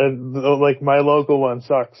and like my local one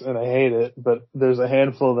sucks, and I hate it. But there's a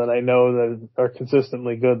handful that I know that are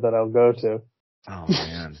consistently good that I'll go to. Oh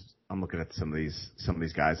man, I'm looking at some of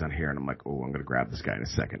these guys on here, and I'm like, oh, I'm gonna grab this guy in a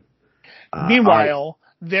second. Meanwhile,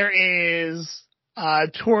 there is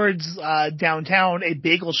towards downtown a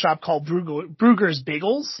bagel shop called Bruegger's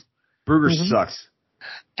Bagels. Bruegger's sucks.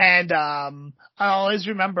 And I always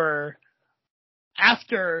remember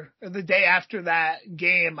the day after that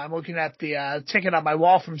game, I'm looking at the ticket on my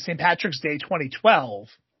wall from St. Patrick's Day 2012.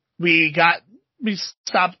 We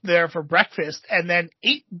stopped there for breakfast and then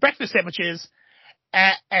ate breakfast sandwiches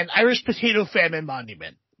at an Irish potato famine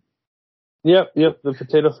monument. Yep. The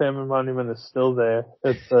potato famine monument is still there.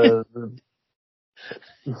 It's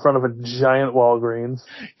in front of a giant Walgreens.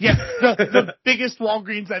 Yeah, the biggest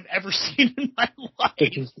Walgreens I've ever seen in my life.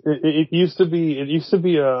 It used to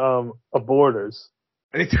be a Borders.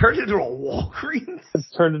 And it turned into a Walgreens? It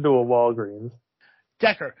turned into a Walgreens.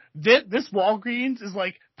 Decker, this Walgreens is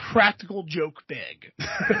like Practical Joke big.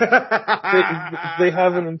 They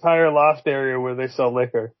have an entire loft area where they sell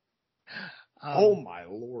liquor. Oh my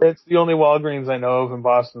Lord. It's the only Walgreens I know of in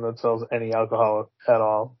Boston that sells any alcohol at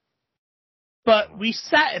all. But we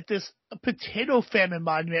sat at this potato famine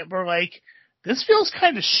monument. We're like, this feels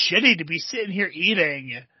kind of shitty to be sitting here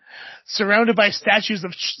eating, surrounded by statues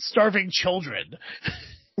of starving children.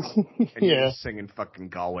 And you're just singing fucking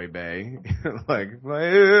Galway Bay. Like, if I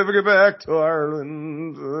ever get back to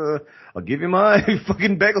Ireland, I'll give you my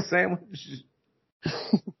fucking bagel sandwich.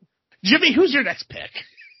 Jimmy, who's your next pick?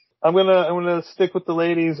 I'm gonna stick with the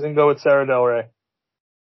ladies and go with Sarah Del Rey.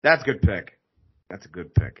 That's a good pick. That's a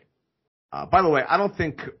good pick. By the way, I don't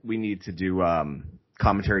think we need to do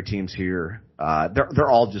commentary teams here. They're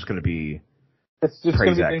all just going to be. It's just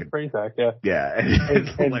going to be Dave Prazak, yeah. Yeah,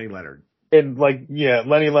 and Lenny Leonard. And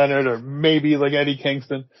Lenny Leonard or maybe Eddie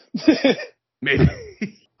Kingston. Maybe.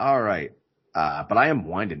 All right. But I am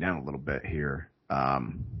winding down a little bit here.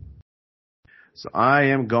 So I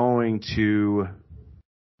am going to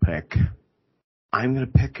pick. I'm going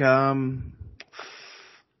to pick.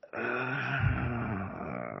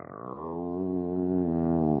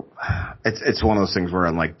 It's one of those things where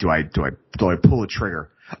I'm like, do I pull a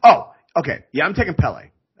trigger? Oh, okay. Yeah, I'm taking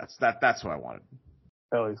Pele. That's what I wanted.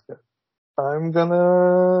 Pele's good. I'm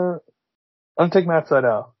taking Matt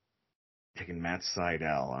Sydal. Taking Matt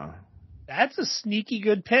Sydal, huh? That's a sneaky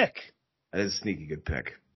good pick. That is a sneaky good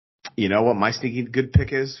pick. You know what my sneaky good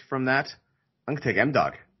pick is from that? I'm gonna take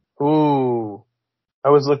M-Dog. Ooh. I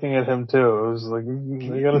was looking at him too. It was like,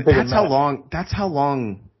 you gotta take That's how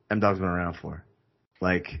long M-Dog's been around for.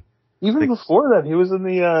 Even before that, he was in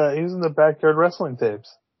the Backyard Wrestling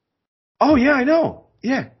tapes. Oh yeah, I know.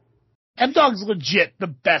 Yeah. M-Dog's legit the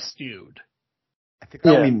best dude. I think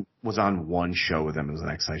I only was on one show with him. It was an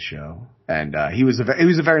Excite show. And he was a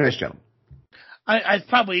very nice gentleman. I've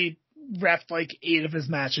probably reffed 8 of his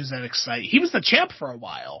matches at Excite. He was the champ for a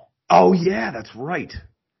while. Oh yeah, that's right.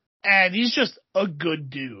 And he's just a good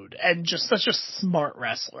dude and just such a smart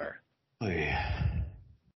wrestler.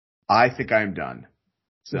 I think I'm done.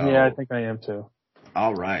 So yeah, I think I am too.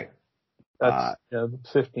 All right. That's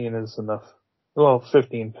 15 is enough. Well,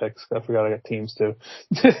 15 picks. I forgot I got teams too.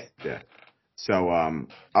 Yeah. So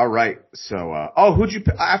all right. So who'd you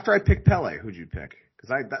pick after I picked Pele? Who'd you pick? Because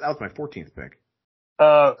that was my 14th pick.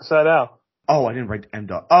 Sydal. Oh, I didn't write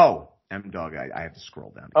M-Dog. Oh, M-Dog. I have to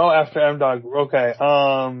scroll down. Oh, after M-Dog. Okay.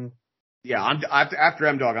 Yeah, after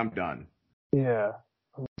M-Dog, I'm done. Yeah.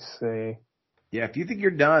 Let me see. Yeah, if you think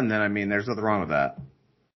you're done, then there's nothing wrong with that.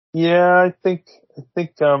 Yeah, I think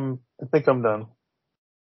I'm done.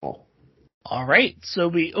 Cool. All right, so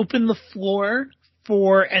we open the floor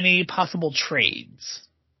for any possible trades.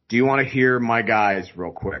 Do you want to hear my guys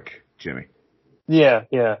real quick, Jimmy? Yeah.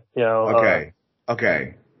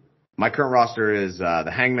 Okay. My current roster is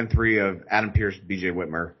the Hangman 3 of Adam Pearce, BJ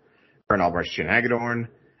Whitmer, Brent Albright, Chin Hagedorn,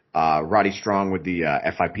 Roddy Strong with the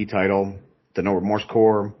FIP title, the No Remorse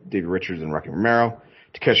Corps, David Richards and Rocky Romero,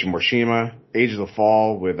 Takeshi Morishima, Age of the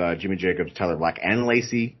Fall with Jimmy Jacobs, Tyler Black, and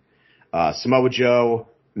Lacey, Samoa Joe,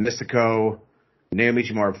 Mystico,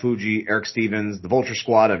 Naomichi Marufuji, Eric Stevens, the Vulture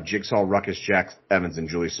Squad of Jigsaw, Ruckus, Jack Evans, and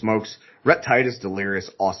Julius Smokes, Rhett Titus,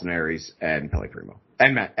 Delirious, Austin Aries, and Pele Primo.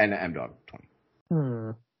 And M-Dog 20.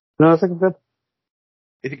 No, I think I'm good.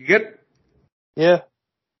 You think you're good? Yeah.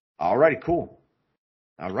 Alrighty, cool.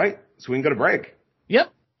 Alright, so we can go to break.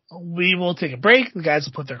 Yep. We will take a break. The guys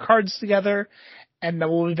will put their cards together, and then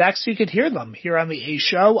we'll be back so you can hear them here on the A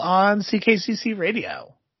Show on CKCC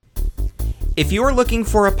Radio. If you're looking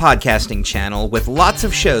for a podcasting channel with lots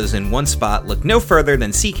of shows in one spot, look no further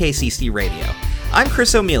than CKCC Radio. I'm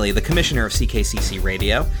Chris O'Mealy, the commissioner of CKCC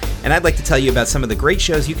Radio, and I'd like to tell you about some of the great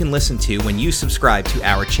shows you can listen to when you subscribe to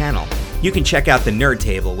our channel. You can check out the Nerd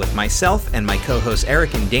Table with myself and my co-hosts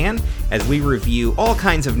Eric and Dan as we review all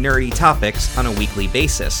kinds of nerdy topics on a weekly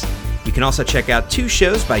basis. You can also check out 2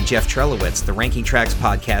 shows by Jeff Trelowitz, the Ranking Tracks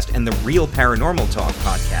podcast and the Real Paranormal Talk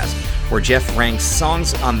podcast, where Jeff ranks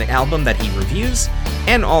songs on the album that he reviews,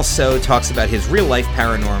 and also talks about his real-life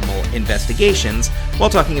paranormal investigations while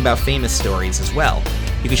talking about famous stories as well.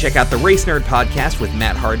 You can check out the Race Nerd podcast with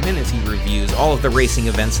Matt Hardman as he reviews all of the racing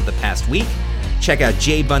events of the past week. Check out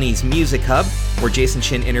Jay Bunny's Music Hub, where Jason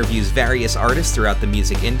Chin interviews various artists throughout the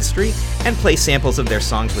music industry and plays samples of their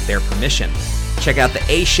songs with their permission. Check out The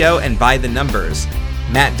A Show and By the Numbers.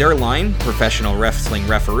 Matt Derline, professional wrestling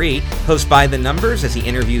referee, hosts By the Numbers as he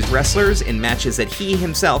interviews wrestlers in matches that he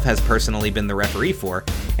himself has personally been the referee for.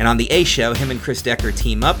 And on The A Show, him and Chris Decker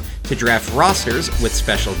team up to draft rosters with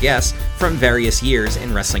special guests from various years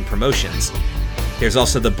in wrestling promotions. There's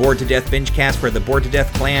also the Bored to Death Bingecast, where the Bored to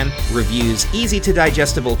Death clan reviews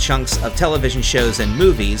easy-to-digestible chunks of television shows and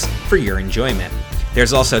movies for your enjoyment.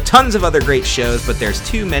 There's also tons of other great shows, but there's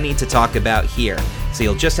too many to talk about here. So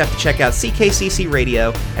you'll just have to check out CKCC Radio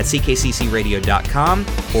at ckccradio.com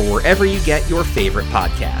or wherever you get your favorite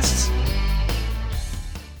podcasts.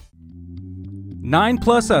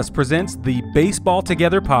 9Plus Us presents the Baseball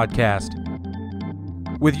Together podcast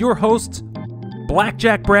with your hosts,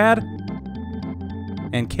 Blackjack Brad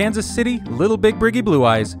and Kansas City Little Big Briggy Blue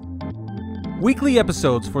Eyes. Weekly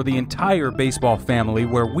episodes for the entire baseball family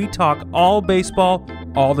where we talk all baseball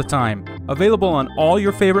all the time. Available on all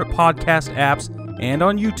your favorite podcast apps and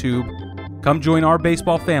on YouTube Come join our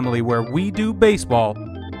baseball family where we do baseball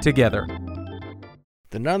together.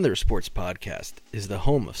 The Not Another Sports Podcast is the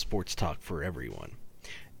home of sports talk for everyone.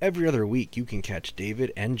 Every other week, you can catch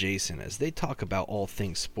David and Jason as they talk about all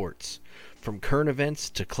things sports, from current events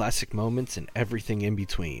to classic moments and everything in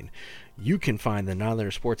between. You can find the Not Another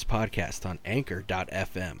Sports Podcast on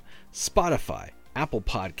Anchor.fm, Spotify, Apple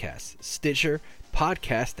Podcasts, Stitcher,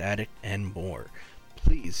 Podcast Addict, and more.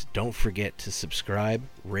 Please don't forget to subscribe,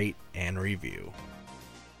 rate, and review.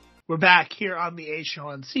 We're back here on the A Show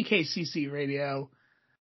on CKCC Radio.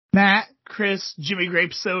 Matt, Chris, Jimmy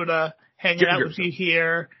Grape Soda, hanging out with you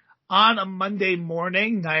here on a Monday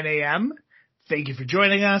morning, 9 a.m. Thank you for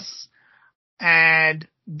joining us. And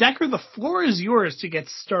Decker, the floor is yours to get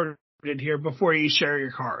started here before you share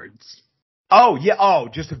your cards. Oh, yeah. Oh,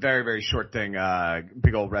 just a very, very short thing.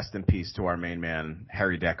 Big old rest in peace to our main man,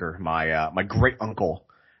 Harry Decker, my great uncle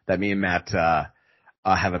that me and Matt,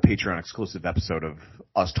 have a Patreon exclusive episode of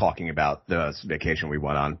us talking about the vacation we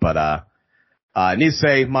went on. But, needless to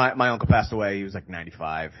say, my uncle passed away. He was like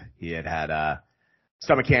 95. He had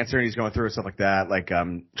stomach cancer and he's going through it, stuff like that. Like,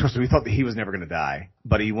 trust me, we thought that he was never going to die,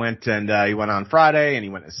 but he went on Friday and he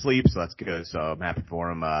went to sleep. So that's good. So I'm happy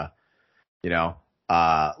for him.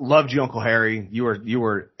 Loved you, Uncle Harry. You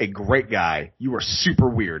were a great guy. You were super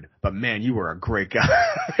weird, but man, you were a great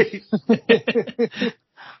guy.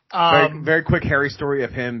 Very quick Harry story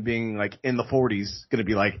of him being like in the 40s, gonna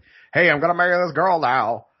be like, hey, I'm gonna marry this girl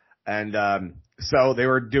now. And, so they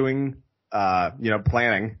were doing,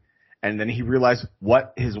 planning, and then he realized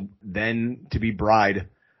what his then to be bride,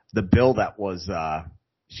 the bill that was,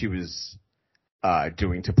 she was,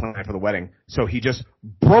 doing to plan for the wedding. So he just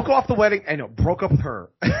broke off the wedding and broke up with her.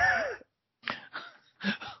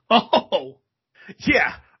 Oh.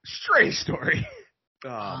 Yeah. Strange story.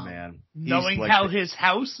 Oh, man. Knowing how his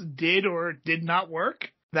house did or did not work,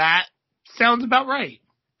 that sounds about right.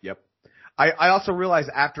 Yep. I also realized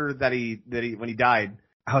after that when he died,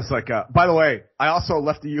 I was like, by the way, I also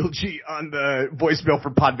left a eulogy on the voicemail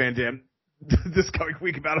from Pod Van Dam this coming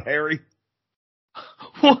week about Harry.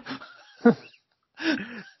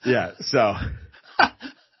 Yeah, so I'm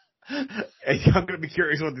going to be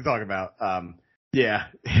curious what they talk about. Yeah,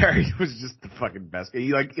 Harry was just the fucking best.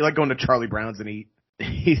 He liked going to Charlie Brown's and eat.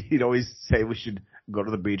 He'd always say we should go to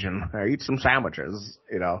the beach and eat some sandwiches.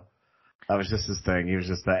 That was just his thing. He was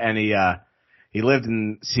just and he lived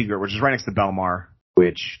in Seagirt, which is right next to Belmar,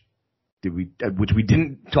 which we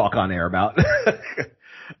didn't talk on air about.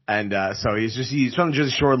 And so he's from the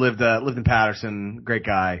Jersey Shore. Lived in Patterson. Great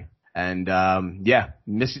guy. And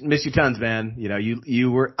miss you tons, man.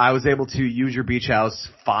 I was able to use your beach house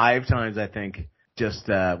 5 times, I think, just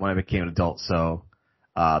when I became an adult. So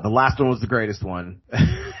the last one was the greatest one.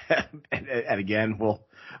 and again, we'll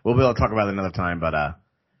be able to talk about it another time, but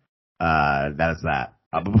that is that.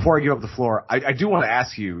 But before I give up the floor, I do want to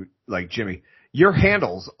ask you, like, Jimmy, your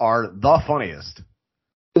handles are the funniest.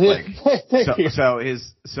 Like,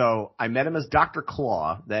 so I met him as Dr.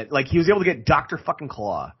 Claw. That, like, he was able to get Dr. fucking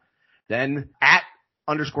Claw. Then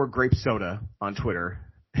 @_grape soda on Twitter,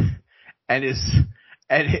 and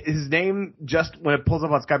his name, just when it pulls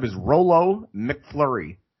up on Skype, is Rolo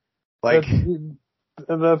McFlurry. Like,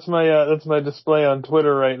 that's my display on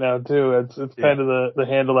Twitter right now too. It's kind of the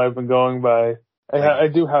handle I've been going by. I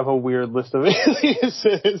do have a weird list of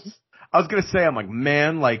aliases. I was gonna say, I'm like,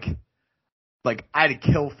 man, like I had to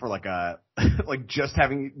kill for like just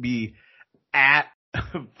having it be at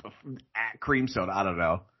cream soda. I don't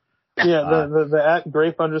know. Yeah, the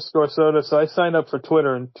 @grape_soda. So I signed up for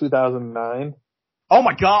Twitter in 2009. Oh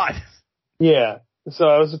my God. Yeah. So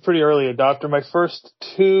I was a pretty early adopter. My first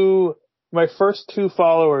two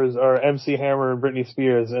followers are MC Hammer and Britney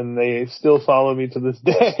Spears, and they still follow me to this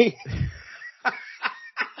day.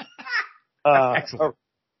 Excellent.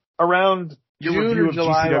 Around your June review or of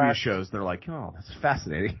July GCW shows, they're like, oh, that's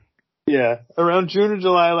fascinating. Yeah. Around June or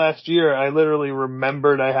July last year, I literally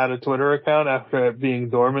remembered I had a Twitter account after it being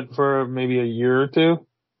dormant for maybe a year or two.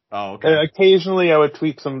 Oh, okay. And occasionally I would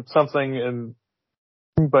tweet something,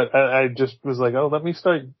 but I just was like, oh, let me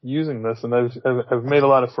start using this. And I've made a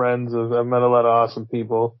lot of friends. I've met a lot of awesome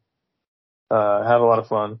people. Had a lot of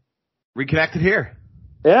fun. Reconnected here.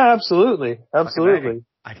 Yeah, absolutely. Absolutely.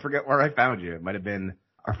 I forget where I found you. It might have been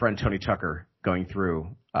our friend Tony Tucker going through,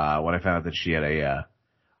 when I found out that she had a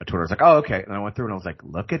Twitter. I was like, oh, okay. And I went through and I was like,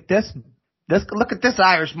 look at this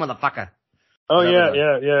Irish motherfucker. Oh, yeah.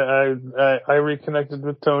 I reconnected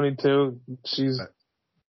with Tony too.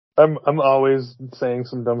 I'm always saying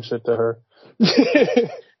some dumb shit to her.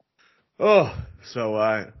 Oh,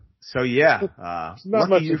 so, So yeah, not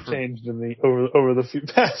much has changed in the over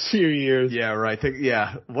the past few years. Yeah, right.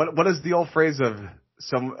 What is the old phrase of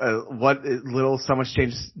so much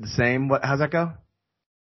change the same? How's that go?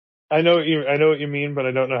 I know what you mean, but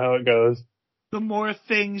I don't know how it goes. The more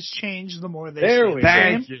things change, the more they there stay. We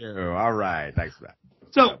Thank you. All right. Thanks for that.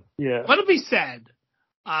 So, let it be said,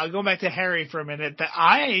 going back to Harry for a minute, that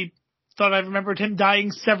I thought I remembered him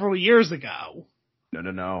dying several years ago.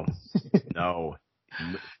 No. No.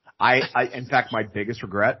 I in fact, my biggest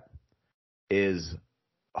regret is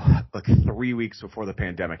like 3 weeks before the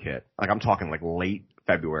pandemic hit. Like, I'm talking like late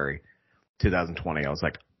February 2020. I was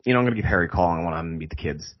like, I'm going to give Harry a call and I want him to meet the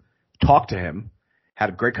kids. Talked to him, had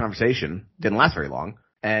a great conversation, didn't last very long.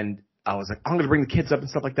 And I was like, I'm going to bring the kids up and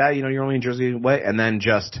stuff like that. You're only in Jersey anyway. And then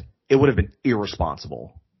it would have been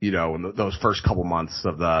irresponsible, in those first couple months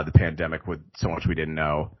of the pandemic with so much we didn't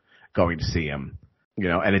know, going to see him,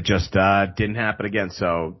 and it just didn't happen again.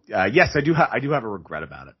 So, yes, I do have a regret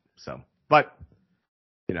about it. So, but,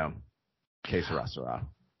 que sera, sera.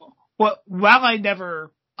 Well, while I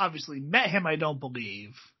never obviously met him, I don't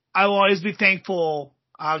believe, I will always be thankful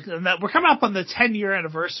that we're coming up on the 10-year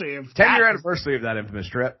anniversary of 10-year anniversary of that infamous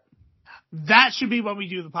trip. That should be when we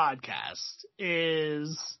do the podcast,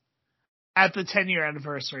 is at the 10-year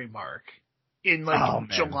anniversary mark in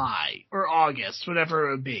July or August, whatever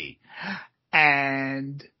it would be.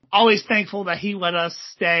 And always thankful that he let us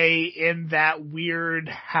stay in that weird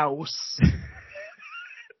house.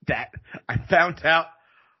 That I found out.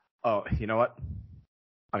 Oh, you know what?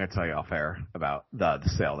 I'm going to tell you off air about the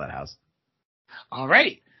sale of that house. All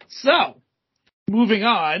right. So, moving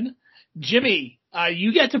on. Jimmy,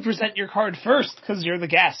 you get to present your card first because you're the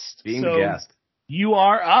guest. Being the guest. You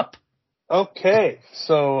are up. Okay.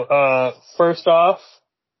 So, first off,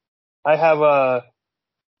 I have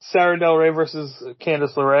Sarah Del Rey versus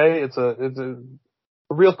Candice LeRae. It's a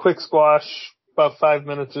real quick squash, about 5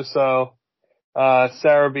 minutes or so.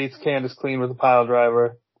 Sarah beats Candice clean with a pile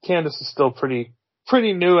driver. Candice is still pretty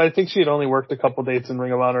new. I think she had only worked a couple dates in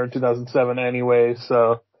Ring of Honor in 2007 anyway,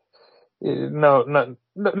 so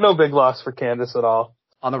no big loss for Candice at all.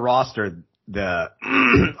 On the roster,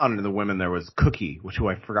 under the women, there was Cookie, who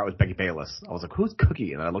I forgot was Becky Bayless. I was like, who's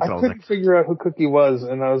Cookie? And I looked at her, I couldn't figure out who Cookie was,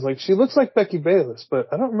 and I was like, she looks like Becky Bayless, but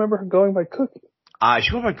I don't remember her going by Cookie.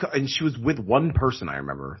 She went by, and she was with one person, I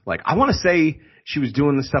remember. Like, I want to say she was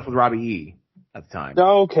doing the stuff with Robbie E. at the time.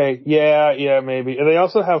 Okay, yeah, maybe. And they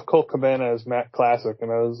also have Colt Cabana as Matt Classic,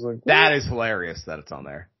 and I was like, that is hilarious that it's on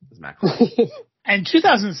there as Matt Classic. And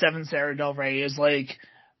 2007 Sarah Del Rey is like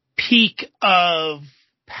peak of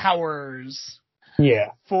powers.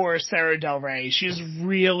 Yeah. For Sarah Del Rey, she's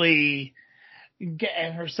really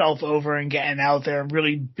getting herself over and getting out there and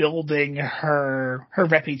really building her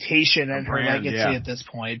reputation and her legacy at this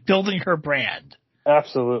point, building her brand.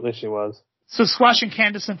 Absolutely, she was. So squashing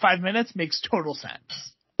Candice in 5 minutes makes total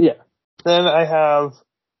sense. Yeah. Then I have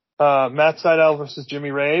Matt Sydal versus Jimmy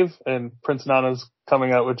Rave, and Prince Nana's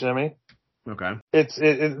coming out with Jimmy. Okay. It's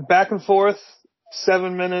back and forth,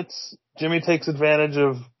 7 minutes. Jimmy takes advantage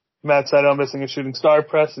of Matt Sydal missing a shooting star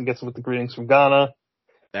press and gets him with the greetings from Ghana.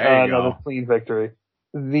 There you go. Another clean victory.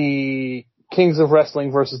 The Kings of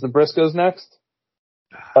Wrestling versus the Briscoes next.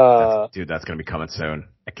 Dude, that's going to be coming soon.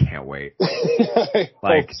 I can't wait.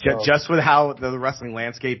 Just with how the wrestling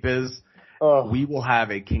landscape is, we will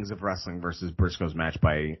have a Kings of Wrestling versus Briscoes match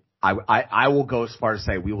by, I will go as far as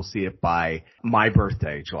say we will see it by my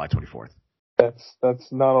birthday, July 24th.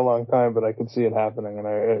 That's not a long time, but I can see it happening. And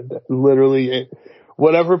I literally,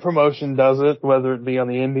 whatever promotion does it, whether it be on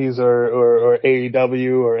the Indies or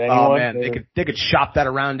AEW or anyone. Oh man, they could shop that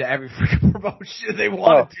around to every freaking promotion they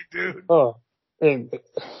wanted to, dude.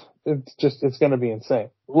 It's going to be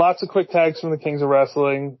insane. Lots of quick tags from the Kings of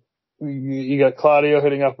Wrestling. You got Claudio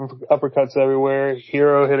hitting uppercuts everywhere,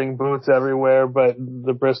 Hero hitting boots everywhere, but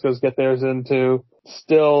the Briscoes get theirs in too.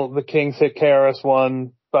 Still, the Kings hit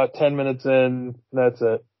KRS-One about 10 minutes in. That's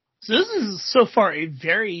it. So this is so far a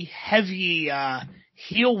very heavy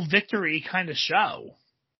heel victory kind of show.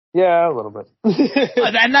 Yeah, a little bit.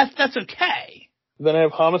 And that's okay. Then I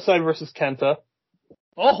have Homicide versus Kenta.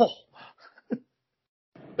 Oh.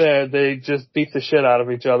 They just beat the shit out of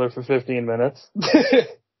each other for 15 minutes.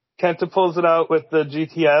 Kenta pulls it out with the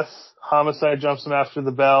GTS. Homicide jumps him after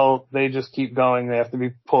the bell. They just keep going. They have to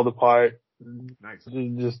be pulled apart. Nice.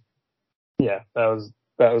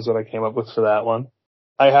 That was what I came up with for that one.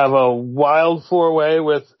 I have a wild 4-way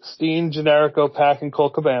with Steen, Generico, Pac, and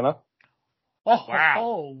Colt Cabana.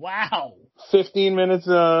 Oh, wow. 15 minutes,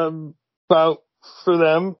 about for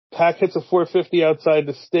them. Pac hits a 450 outside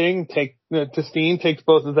to Sting, to Steen, takes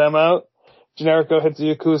both of them out. Generico hits a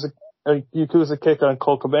Yakuza a Yakuza kick on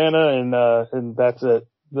Colt Cabana, and that's it.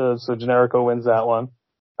 So Generico wins that one.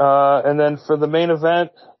 And then for the main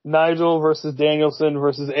event, Nigel versus Danielson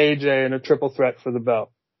versus AJ in a triple threat for the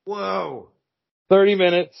belt. Whoa. 30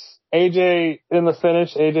 minutes. AJ, in the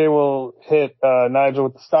finish, AJ will hit Nigel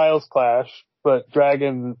with the Styles Clash, but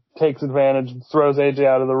Dragon takes advantage and throws AJ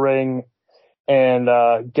out of the ring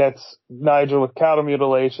and gets Nigel with cattle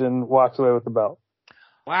mutilation, walks away with the belt.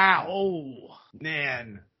 Wow. Oh,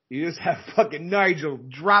 man. You just have fucking Nigel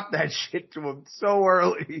drop that shit to him so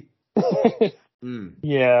early.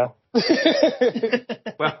 Yeah.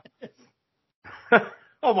 Well,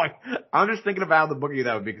 oh my, I'm just thinking about how the booking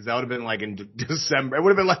that would be, because that would have been like in December. It would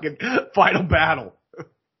have been like a Final Battle.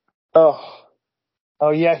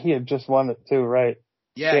 Oh yeah, he had just won it too, right?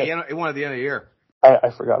 Yeah, shit. He won at the end of the year.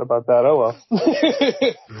 I forgot about that. Oh well.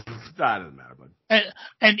 That doesn't matter, bud.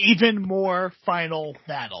 And even more Final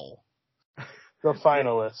Battle. The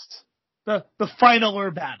finalist. The finaler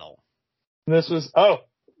battle. This was,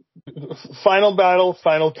 Final Battle,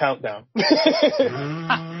 Final Countdown.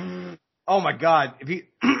 Oh my God. If he,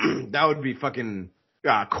 that would be fucking,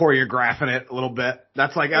 choreographing it a little bit.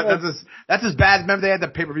 That's like, that's as bad. Remember they had the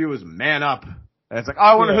pay-per-view was Man Up. And it's like,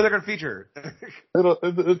 I wonder who they're going to feature.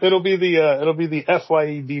 It'll be the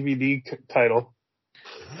FYE DVD title.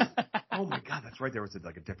 Oh my God. That's right. There was a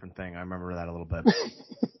different thing. I remember that a little bit.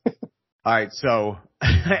 All right. So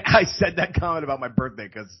I said that comment about my birthday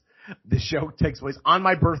because the show takes place on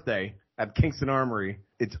my birthday at Kingston Armory.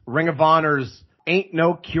 It's Ring of Honor's Ain't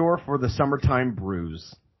No Cure for the Summertime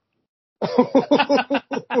Bruise.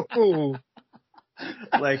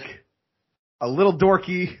 Like a little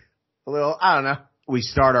dorky, a little, I don't know. We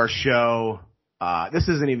start our show. This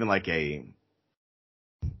isn't even like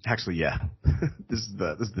actually, yeah, this is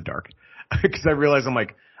the dark. Cause I realize I'm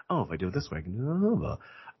like, oh, if I do it this way, I can do it.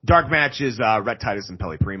 Dark match is, Rhett Titus and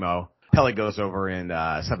Pele Primo. Pele goes over in,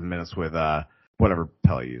 7 minutes with, whatever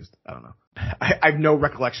Pele used. I don't know. I have no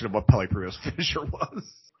recollection of what Pele Primo's finisher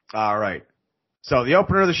was. All right. So the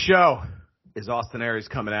opener of the show is Austin Aries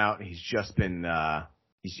coming out. He's just been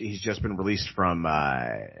released from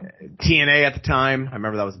TNA at the time. I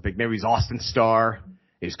remember that was maybe he's Austin Starr.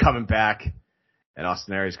 He's coming back, and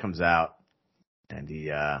Austin Aries comes out and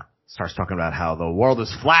he starts talking about how the world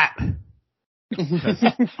is flat. Because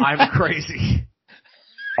I'm crazy.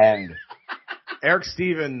 And Eric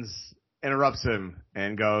Stevens interrupts him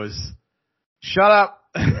and goes, "Shut up.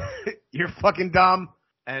 You're fucking dumb."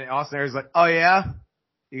 And Austin Aries is like, "Oh yeah?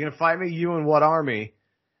 You're gonna fight me? You and what army?"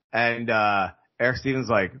 And Eric Stevens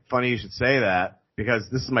like, "Funny you should say that, because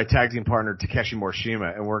this is my tag team partner Takeshi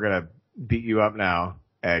Morishima, and we're gonna beat you up now."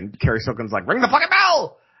 And Kerry Silkin's like, "Ring the fucking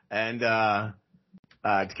bell!" And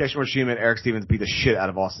Takeshi Morishima and Eric Stevens beat the shit out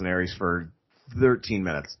of Austin Aries for 13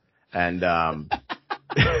 minutes. And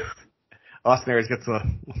Austin Aries gets a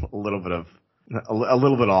little bit of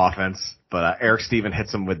offense, but Eric Stevens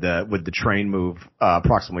hits him with the train move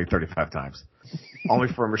approximately 35 times, only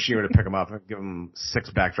for Morishima to pick him up and give him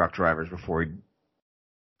 6 backdrop drivers before he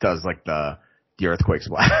does like the earthquake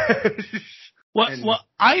splash. What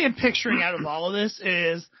I am picturing out of all of this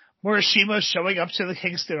is Morishima showing up to the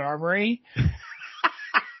Kingston Armory.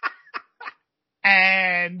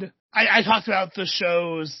 And I talked about the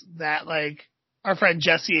shows that like our friend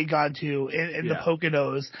Jesse had gone to in the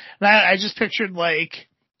Poconos. And I just pictured like,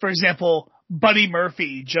 for example, Buddy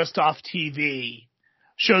Murphy just off TV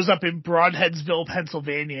shows up in Broadheadsville,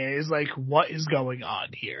 Pennsylvania. Is like, what is going on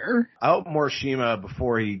here? I hope Morishima,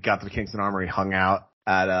 before he got to the Kingston Armory, hung out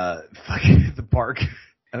at the park,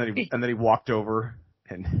 and then he walked over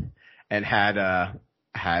and had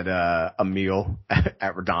a meal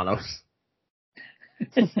at Rodano's.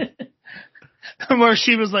 Where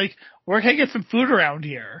was like, where can I get some food around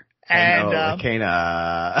here? And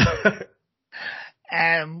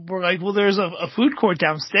and we're like, well, there's a food court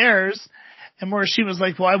downstairs. And where she was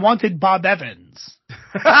like, well, I wanted Bob Evans.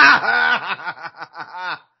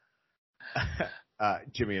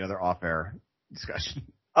 Jimmy, another off-air discussion.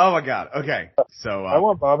 Oh my God. Okay. So I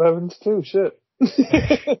want Bob Evans too. Shit.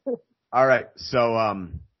 All right. So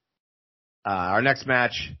our next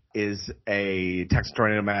match is a Texas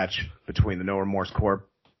Tornado match between the No Remorse Corp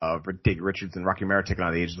of Davey Richards and Rocky Romero taking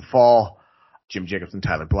on the Age of the Fall, Jim Jacobs and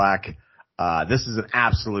Tyler Black. This is an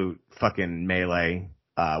absolute fucking melee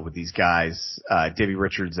with these guys. Davey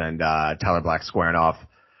Richards and Tyler Black squaring off.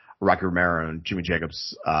 Rocky Romero and Jimmy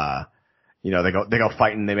Jacobs, they go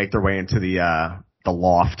fighting. They make their way into the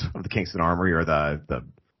loft of the Kingston Armory, or the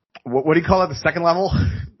what do you call it? The second level?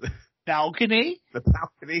 Balcony? The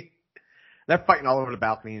balcony. They're fighting all over the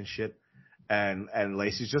balcony and shit. And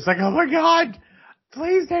Lacey's just like, "Oh my God,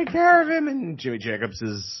 please take care of him." And Jimmy Jacobs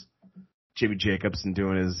is Jimmy Jacobs and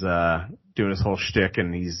doing his whole shtick,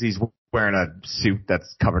 and he's wearing a suit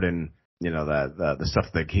that's covered in, the stuff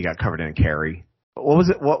that he got covered in Carrie. What was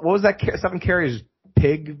it? What was that stuff in Carrie's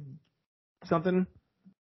pig something?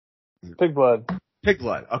 Pig blood. Pig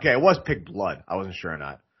blood. Okay, it was pig blood. I wasn't sure or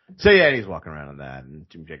not. So yeah, he's walking around in that, and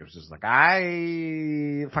Jimmy Jacobs is like,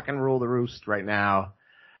 I fucking rule the roost right now,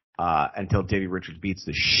 until Davey Richards beats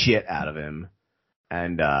the shit out of him,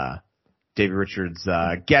 and Davey Richards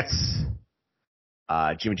gets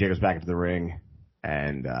Jimmy Jacobs back into the ring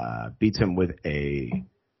and beats him with a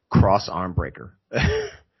cross arm breaker.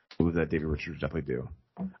 Move that Davey Richards definitely do.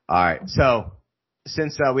 All right, so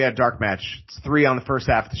since we had a dark match, it's 3 on the first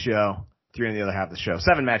half of the show, 3 on the other half of the show,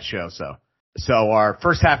 7-match show. So our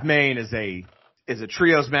first half main is a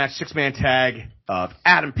trios match, 6-man tag of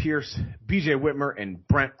Adam Pearce, BJ Whitmer, and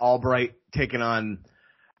Brent Albright taking on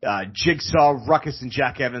Jigsaw, Ruckus, and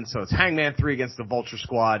Jack Evans. So it's Hangman 3 against the Vulture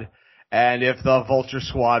Squad. And if the Vulture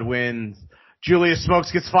Squad wins, Julius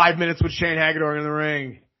Smokes gets 5 minutes with Shane Hagedorn in the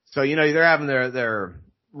ring. So, they're having their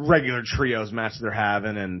regular trios match they're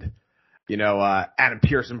having. And, Adam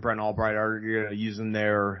Pearce and Brent Albright are using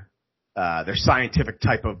their scientific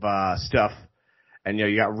type of stuff. And,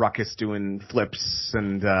 you got Ruckus doing flips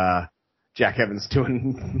and Jack Evans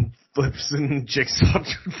doing flips and Jigsaw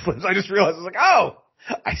doing flips. I just realized, I was like, oh,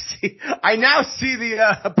 I now see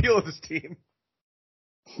the appeal of this team.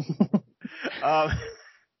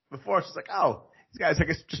 Before it's just like, oh, these guys, I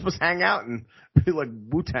guess, just must hang out and be like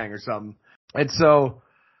Wu-Tang or something. And so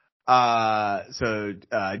Jigsaw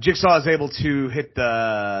is able to hit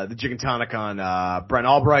the Jig and Tonic on Brent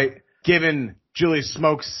Albright, giving Julius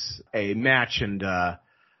Smokes a match, and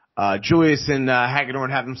Julius and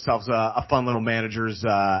Hagedorn have themselves a fun little managers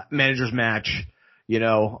match.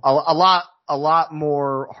 A lot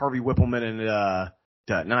more Harvey Whippleman and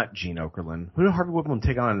not Gene Okerlund. Who did Harvey Whippleman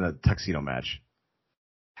take on in the tuxedo match?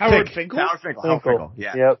 Howard Finkel? Howard Finkel,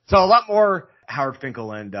 yeah. Yep. So a lot more Howard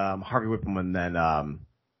Finkel and Harvey Whippleman than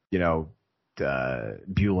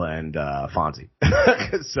Beulah and Fonzie.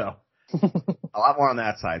 So a lot more on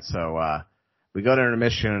that side. So we go to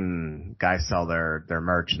intermission, guys sell their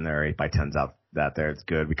merch and their 8x10s out there. It's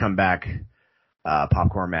good. We come back,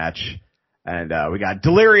 popcorn match, and we got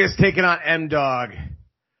Delirious taking on M-Dog.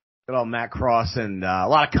 Good old Matt Cross, and a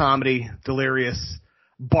lot of comedy. Delirious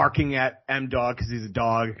barking at M-Dog because he's a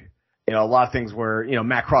dog. A lot of things where,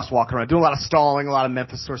 Matt Cross walking around, doing a lot of stalling, a lot of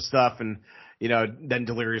Memphis sort of stuff, and, then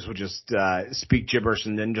Delirious would just speak gibberish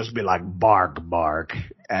and then just be like, bark, bark.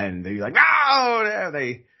 And they'd be like, no!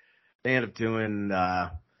 They end up doing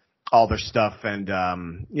all their stuff, and,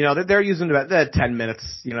 they're using about 10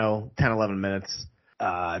 minutes, 10, 11 minutes.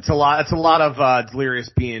 It's a lot of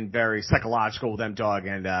Delirious being very psychological with M-Dog,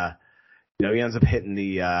 and he ends up hitting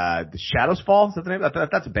the Shadows Fall. Is that the name?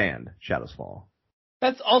 That's a band, Shadows Fall.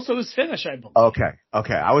 That's also his finish, I believe. Okay.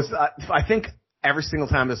 I think every single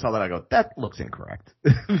time I saw that, I go, that looks incorrect.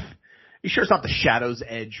 You sure it's not the Shadows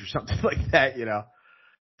Edge or something like that,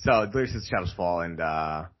 So Delirious hits Shadows Fall and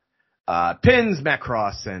pins Matt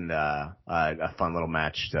Cross, and a fun little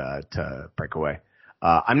match to break away.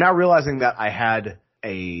 I'm now realizing that I had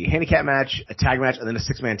a handicap match, a tag match, and then a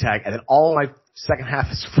 6-man tag, and then all my second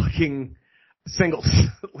half is fucking singles.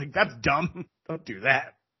 Like, that's dumb. Don't do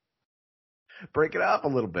that. Break it up a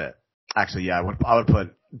little bit. Actually, yeah, I would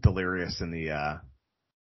put Delirious in the I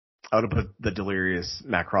would have put the Delirious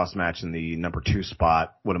Matt Cross match in the number 2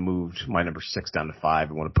 spot. Would have moved my number 6 down to 5,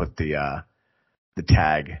 and would have put the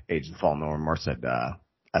tag Age of the Fall Norm Morstead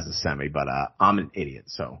as a semi. But I'm an idiot,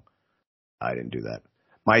 so I didn't do that.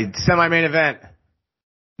 My semi-main event,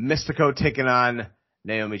 Mystico taking on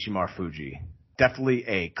Naomichi Marufuji. Definitely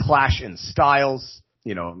a clash in styles.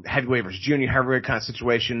 Heavyweight versus junior heavyweight kind of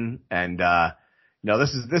situation. And,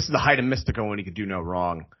 this is the height of Mystico when he could do no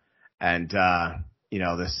wrong. And,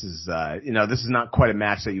 this is not quite a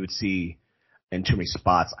match that you would see in too many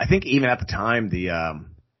spots. I think even at the time, the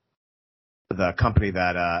company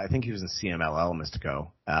that, I think he was in CMLL, Mystico.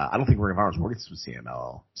 I don't think Ring of Honor was working with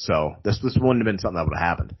CMLL. So this wouldn't have been something that would have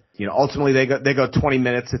happened. Ultimately they go 20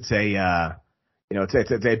 minutes. It's a,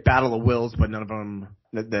 it's a battle of wills, but none of them,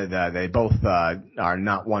 they both, are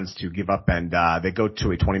not ones to give up, and, they go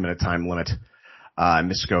to a 20-minute time limit.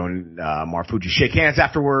 Mystico and, Marufuji shake hands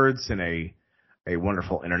afterwards in a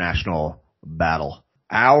wonderful international battle.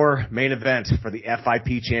 Our main event for the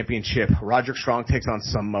FIP Championship, Roderick Strong takes on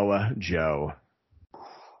Samoa Joe.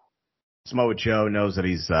 Samoa Joe knows that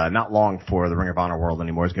he's not long for the Ring of Honor world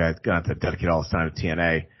anymore. He's going to have to dedicate all his time to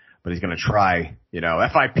TNA, but he's going to try,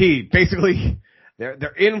 FIP, basically,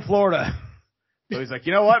 they're in Florida. So he's like,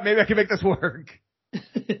 you know what? Maybe I can make this work.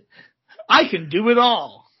 I can do it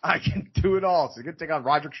all. I can do it all. So he's going to take on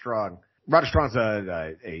Roderick Strong. Roderick Strong's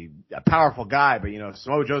a powerful guy, but,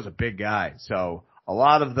 Samoa Joe's a big guy. So a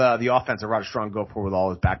lot of the offense that Roderick Strong go for with all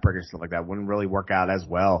his backbreakers and stuff like that wouldn't really work out as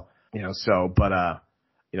well. Joe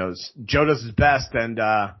does his best, and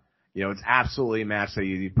it's absolutely a match that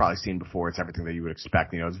you've probably seen before. It's everything that you would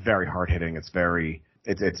expect. It's very hard hitting. It's very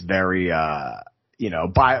maybe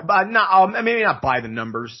not by the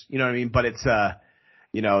numbers, you know what I mean? But it's,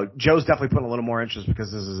 Joe's definitely putting a little more interest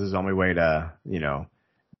because this is his only way to,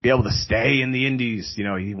 be able to stay in the Indies.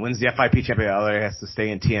 He wins the FIP championship. He has to stay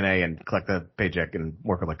in TNA and collect the paycheck and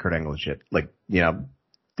work with like Kurt Angle and shit. Like,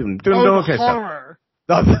 doing okay horror.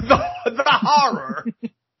 stuff. The horror.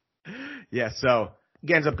 Yeah. So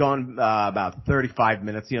he ends up going, about 35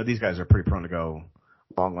 minutes. These guys are pretty prone to go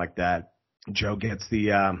long like that. Joe gets picks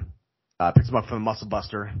him up from the Muscle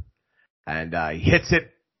Buster, and he hits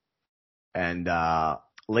it, and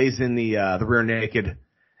lays in the rear naked,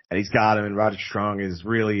 and he's got him. And Roderick Strong is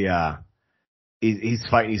really he's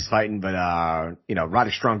fighting, but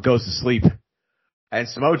Roderick Strong goes to sleep, and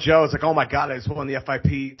Samoa Joe is like, oh my god, I just won the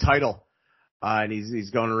FIP title, and he's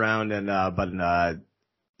going around, and but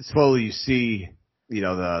slowly you see,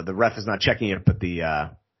 the ref is not checking it, but the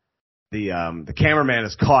cameraman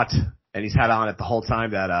is caught. And he's had on it the whole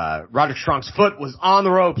time that Roderick Strong's foot was on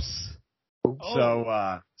the ropes.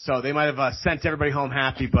 Oh. So they might have sent everybody home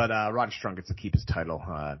happy, but Roderick Strong gets to keep his title.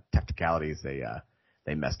 Technicalities, they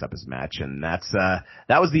messed up his match, and that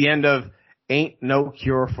was the end of Ain't No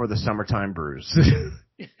Cure for the Summertime Bruise.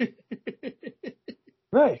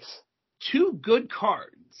 Nice. 2 good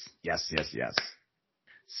cards. Yes.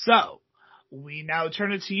 So, we now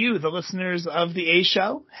turn it to you, the listeners of The A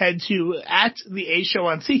Show. Head to @The A Show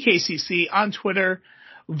on CKCC on Twitter.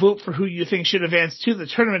 Vote for who you think should advance to the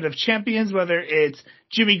Tournament of Champions, whether it's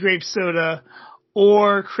Jimmy Grape Soda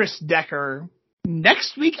or Chris Decker.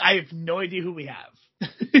 Next week, I have no idea who we have.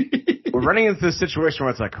 We're running into this situation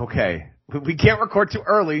where it's like, okay, we can't record too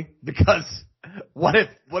early because what if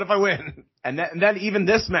I win? And then even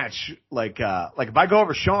this match, like if I go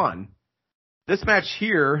over Sean, this match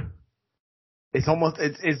here, it's almost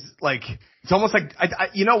like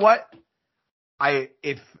you know what?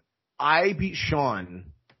 If I beat Sean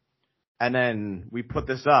and then we put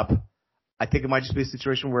this up, I think it might just be a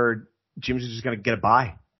situation where Jimmy's just going to get a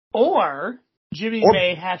bye. Or Jimmy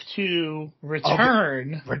may have to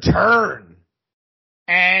return.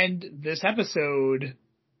 And this episode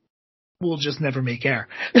will just never make air.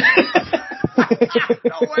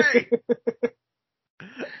 No way.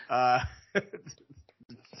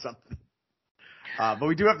 Something. But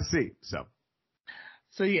we do have to see, so.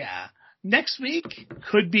 So yeah, next week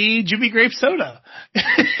could be Jimmy Grape Soda.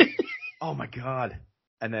 Oh my god!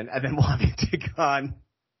 And then we'll have you take on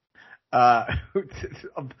all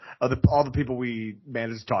the people we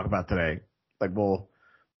managed to talk about today. Like we'll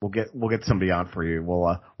get somebody on for you.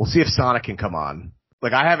 We'll see if Sonic can come on.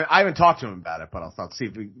 Like I haven't talked to him about it, but I'll see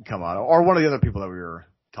if we can come on, or one of the other people that we were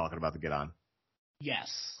talking about to get on.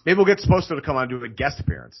 Yes. Maybe we'll get Sposto to come on and do a guest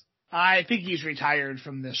appearance. I think he's retired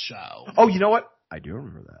from this show. Oh, you know what? I do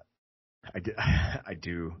remember that. I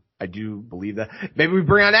do believe that. Maybe we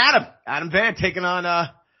bring on Adam Van taking on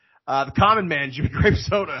the common man, Jimmy Grape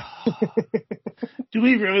Soda. Do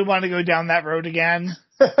we really want to go down that road again?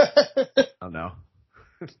 Oh no.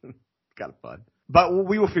 Kind of fun. But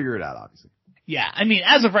we will figure it out, obviously. Yeah, I mean,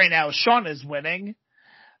 as of right now, Sean is winning.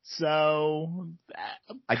 So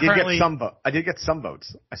I did get some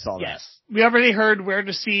votes. I saw that. Yes, we already heard where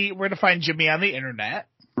to find Jimmy on the internet.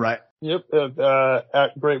 Right. Yep.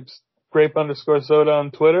 At grape_soda on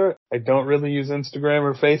Twitter. I don't really use Instagram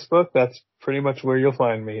or Facebook. That's pretty much where you'll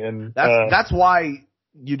find me. And that's why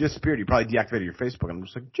you disappeared. You probably deactivated your Facebook. I'm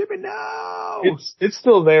just like, Jimmy, no. It's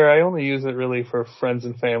still there. I only use it really for friends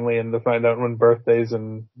and family and to find out when birthdays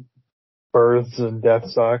and births and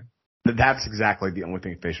deaths are. That's exactly the only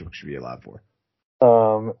thing Facebook should be allowed for.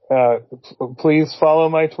 Please follow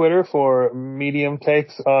my Twitter for medium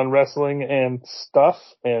takes on wrestling and stuff.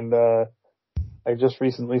 And I just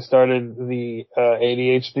recently started the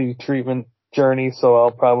ADHD treatment journey, so I'll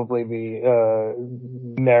probably be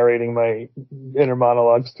narrating my inner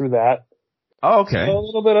monologues through that. Oh, okay. So a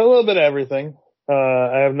little bit of everything.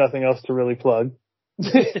 I have nothing else to really plug.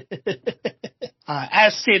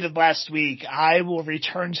 As stated last week, I will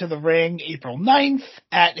return to the ring April 9th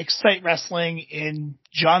at Excite Wrestling in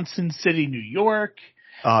Johnson City, New York.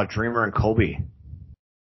 Dreamer and Colby.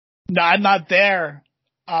 No, I'm not there.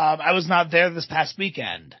 I was not there this past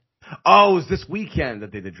weekend. Oh, it was this weekend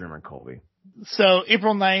that they did Dreamer and Colby. So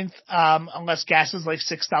April 9th, unless gas is like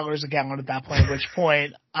 $6 a gallon at that point, at which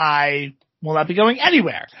point I will not be going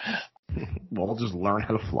anywhere. We'll just learn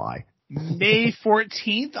how to fly. May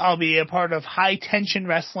 14th, I'll be a part of High Tension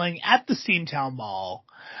Wrestling at the Steamtown Mall.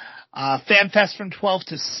 FanFest from 12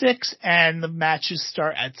 to 6, and the matches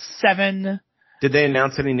start at 7. Did they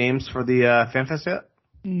announce any names for the FanFest yet?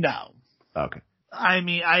 No. Okay. I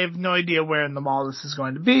mean, I have no idea where in the mall this is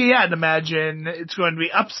going to be. I'd imagine it's going to be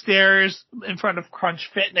upstairs in front of Crunch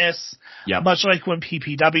Fitness, much like when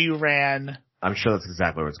PPW ran. I'm sure that's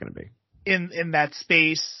exactly where it's going to be. In that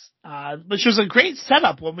space, which was a great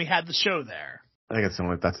setup when we had the show there. I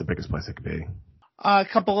think that's the biggest place it could be. A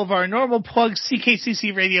couple of our normal plugs,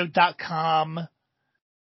 ckccradio.com,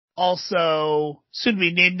 also soon to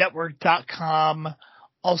be named network.com,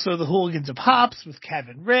 also the Hooligans of Hops with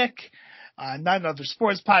Kevin Rick, Not Another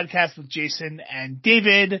Sports Podcast with Jason and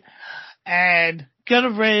David, and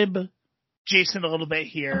gonna rib Jason a little bit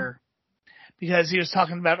here because he was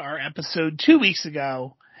talking about our episode 2 weeks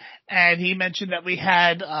ago, and he mentioned that we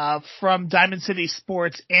had from Diamond City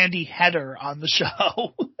Sports Andy Header on the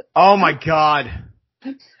show. Oh my God.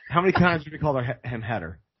 How many times did we call him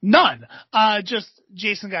Header? None. Just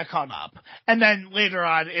Jason got caught up. And then later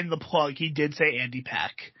on in the plug, he did say Andy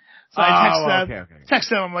Peck. So I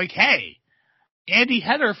texted him, I'm like, hey, Andy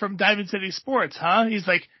Header from Diamond City Sports, huh? He's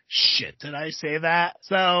like, shit, did I say that?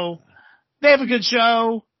 So they have a good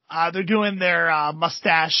show. They're doing their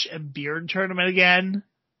mustache and beard tournament again.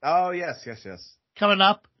 Oh, yes. Coming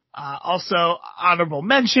up. Also, honorable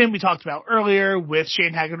mention we talked about earlier with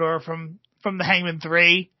Shane Hagedorn from the Hangman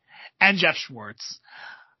 3 and Jeff Schwartz.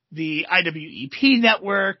 The IWEP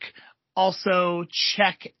network. Also,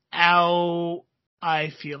 check out, I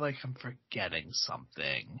feel like I'm forgetting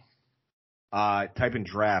something. Type in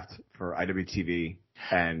draft for IWTV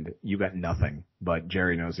and you got nothing, but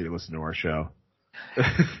Jerry knows that you listen to our show.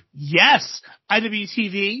 Yes,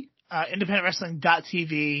 IWTV,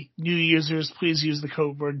 independentwrestling.tv. New users, please use the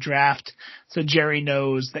code word draft so Jerry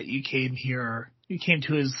knows that you came here. You came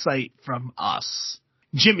to his site from us.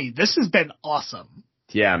 Jimmy, this has been awesome.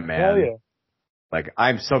 Yeah, man. Hell yeah. Like,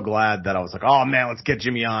 I'm so glad that I was like, oh man, let's get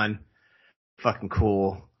Jimmy on. Fucking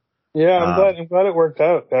cool. Yeah, I'm glad it worked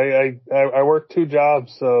out. I work 2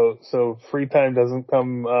 jobs, so free time doesn't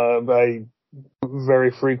come by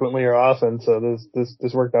very frequently or often. So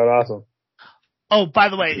this worked out awesome. Oh, by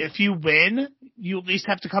the way, if you win, you at least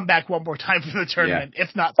have to come back one more time for the tournament,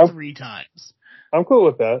 if not 3 times. I'm cool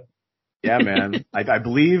with that. Yeah, man. I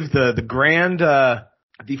believe the grand in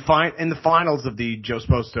the finals of the Joe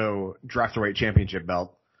Sposto Drafterweight Championship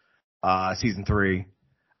belt, season 3.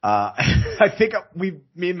 I think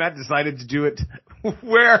me and Matt decided to do it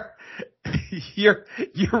where you're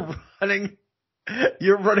running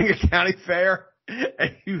a county fair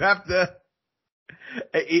and you have to.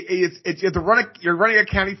 You're running a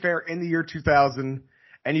county fair in the year 2000,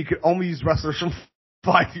 and you could only use wrestlers from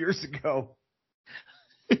 5 years ago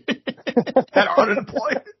that are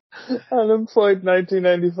unemployed. Unemployed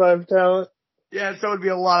 1995 talent. Yeah, so it'd be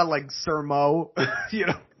a lot of like Sir Mo, you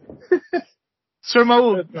know. Sir Mo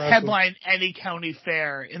will headline any county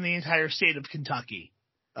fair in the entire state of Kentucky.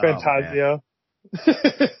 Fantasio.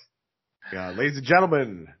 Yeah, ladies and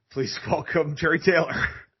gentlemen, please welcome Jerry Taylor.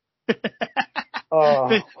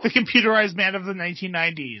 The computerized man of the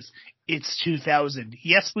 1990s. It's 2000.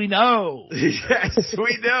 Yes, we know. Yes,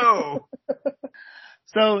 we know.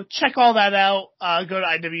 So check all that out. Go to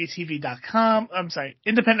IWTV.com. I'm sorry,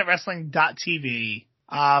 independentwrestling.tv.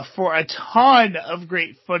 For a ton of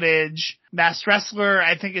great footage. Masked Wrestler,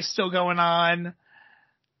 I think, is still going on.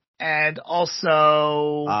 And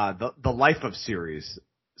also the Life of series,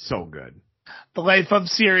 so good. The Life of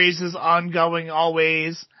series is ongoing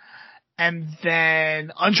always. And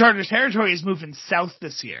then Uncharted Territory is moving south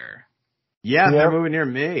this year. Yeah, they're moving near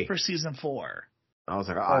me. For season 4. I was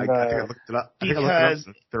like, I think I looked it up.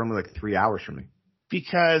 They're only like 3 hours from me.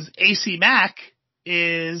 Because AC Mack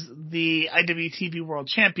is the IWTV World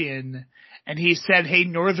Champion, and he said, hey,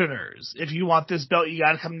 Northerners, if you want this belt, you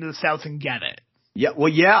gotta come to the South and get it. Yeah,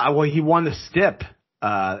 well, he won the stip,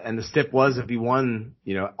 and the stip was if he won,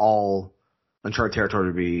 all Uncharted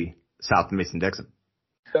Territory to be south of Mason-Dixon.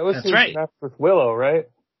 That was That's right. Match with Willow, right?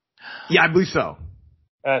 Yeah, I believe so.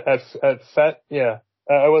 At FET, yeah.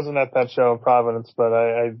 I wasn't at that show in Providence, but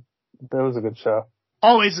it was a good show.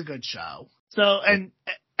 Always a good show. So, and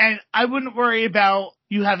I wouldn't worry about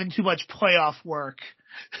you having too much playoff work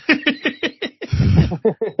around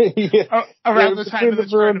the time of the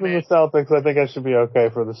tournament. And the Celtics, I think I should be okay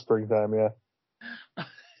for the springtime, yeah.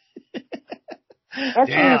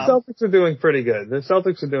 Actually, the Celtics are doing pretty good. The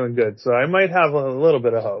Celtics are doing good, so I might have a little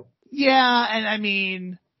bit of hope. Yeah, and I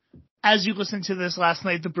mean, as you listen to this last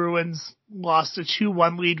night, the Bruins lost a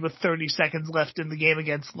 2-1 lead with 30 seconds left in the game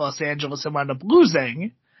against Los Angeles and wound up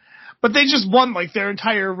losing. But they just won like their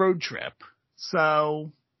entire road trip.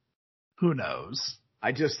 So who knows?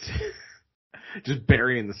 I just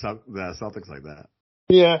burying the Celtics like that.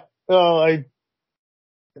 Yeah. Well,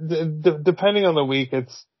 depending on the week,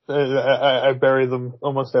 it's I bury them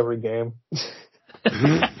almost every game.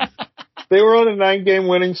 They were on a 9-game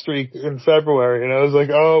winning streak in February, and I was like,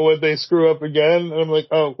 oh, would they screw up again? And I'm like,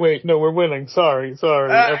 oh, wait, no, we're winning. Sorry.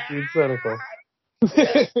 I'm being cynical.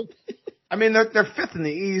 I mean, they're fifth in the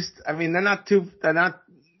East. I mean, they're not,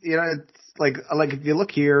 it's like if you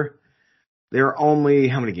look here, they're only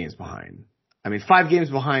how many games behind? I mean, 5 games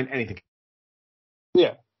behind anything.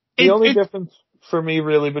 Yeah. The only difference for me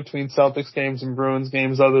really between Celtics games and Bruins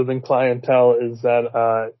games other than clientele is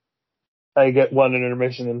that, I get 1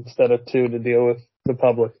 intermission instead of 2 to deal with the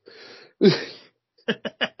public.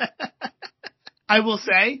 I will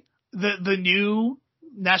say the new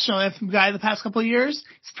national anthem guy the past couple of years,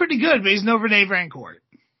 he's pretty good, but he's no Rene Rancourt.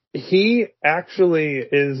 He actually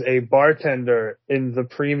is a bartender in the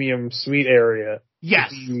premium suite area.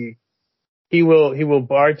 Yes. He will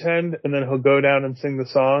bartend and then he'll go down and sing the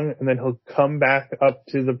song and then he'll come back up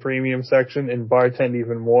to the premium section and bartend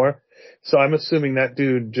even more. So I'm assuming that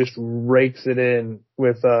dude just rakes it in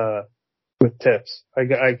with tips.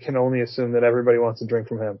 I can only assume that everybody wants a drink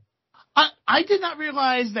from him. I did not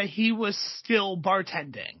realize that he was still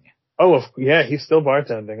bartending. Oh, yeah, he's still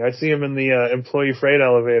bartending. I see him in the employee freight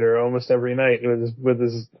elevator almost every night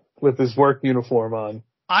with his work uniform on.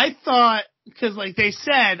 I thought, because like they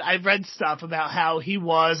said, I've read stuff about how he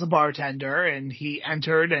was a bartender and he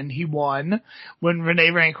entered and he won when Rene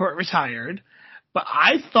Rancourt retired. But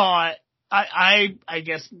I thought, I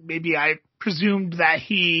guess maybe I presumed that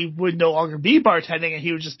he would no longer be bartending and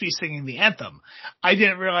he would just be singing the anthem. I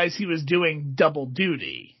didn't realize he was doing double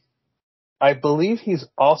duty. I believe he's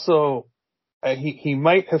also, he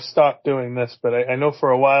might have stopped doing this, but I know for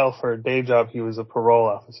a while for a day job he was a parole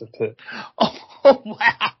officer too. Oh,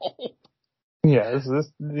 wow. Yeah,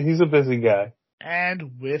 he's a busy guy.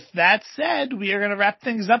 And with that said, we are going to wrap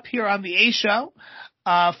things up here on the A Show.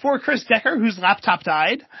 For Chris Decker, whose laptop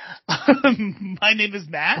died, my name is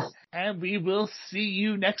Matt, and we will see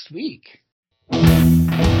you next week.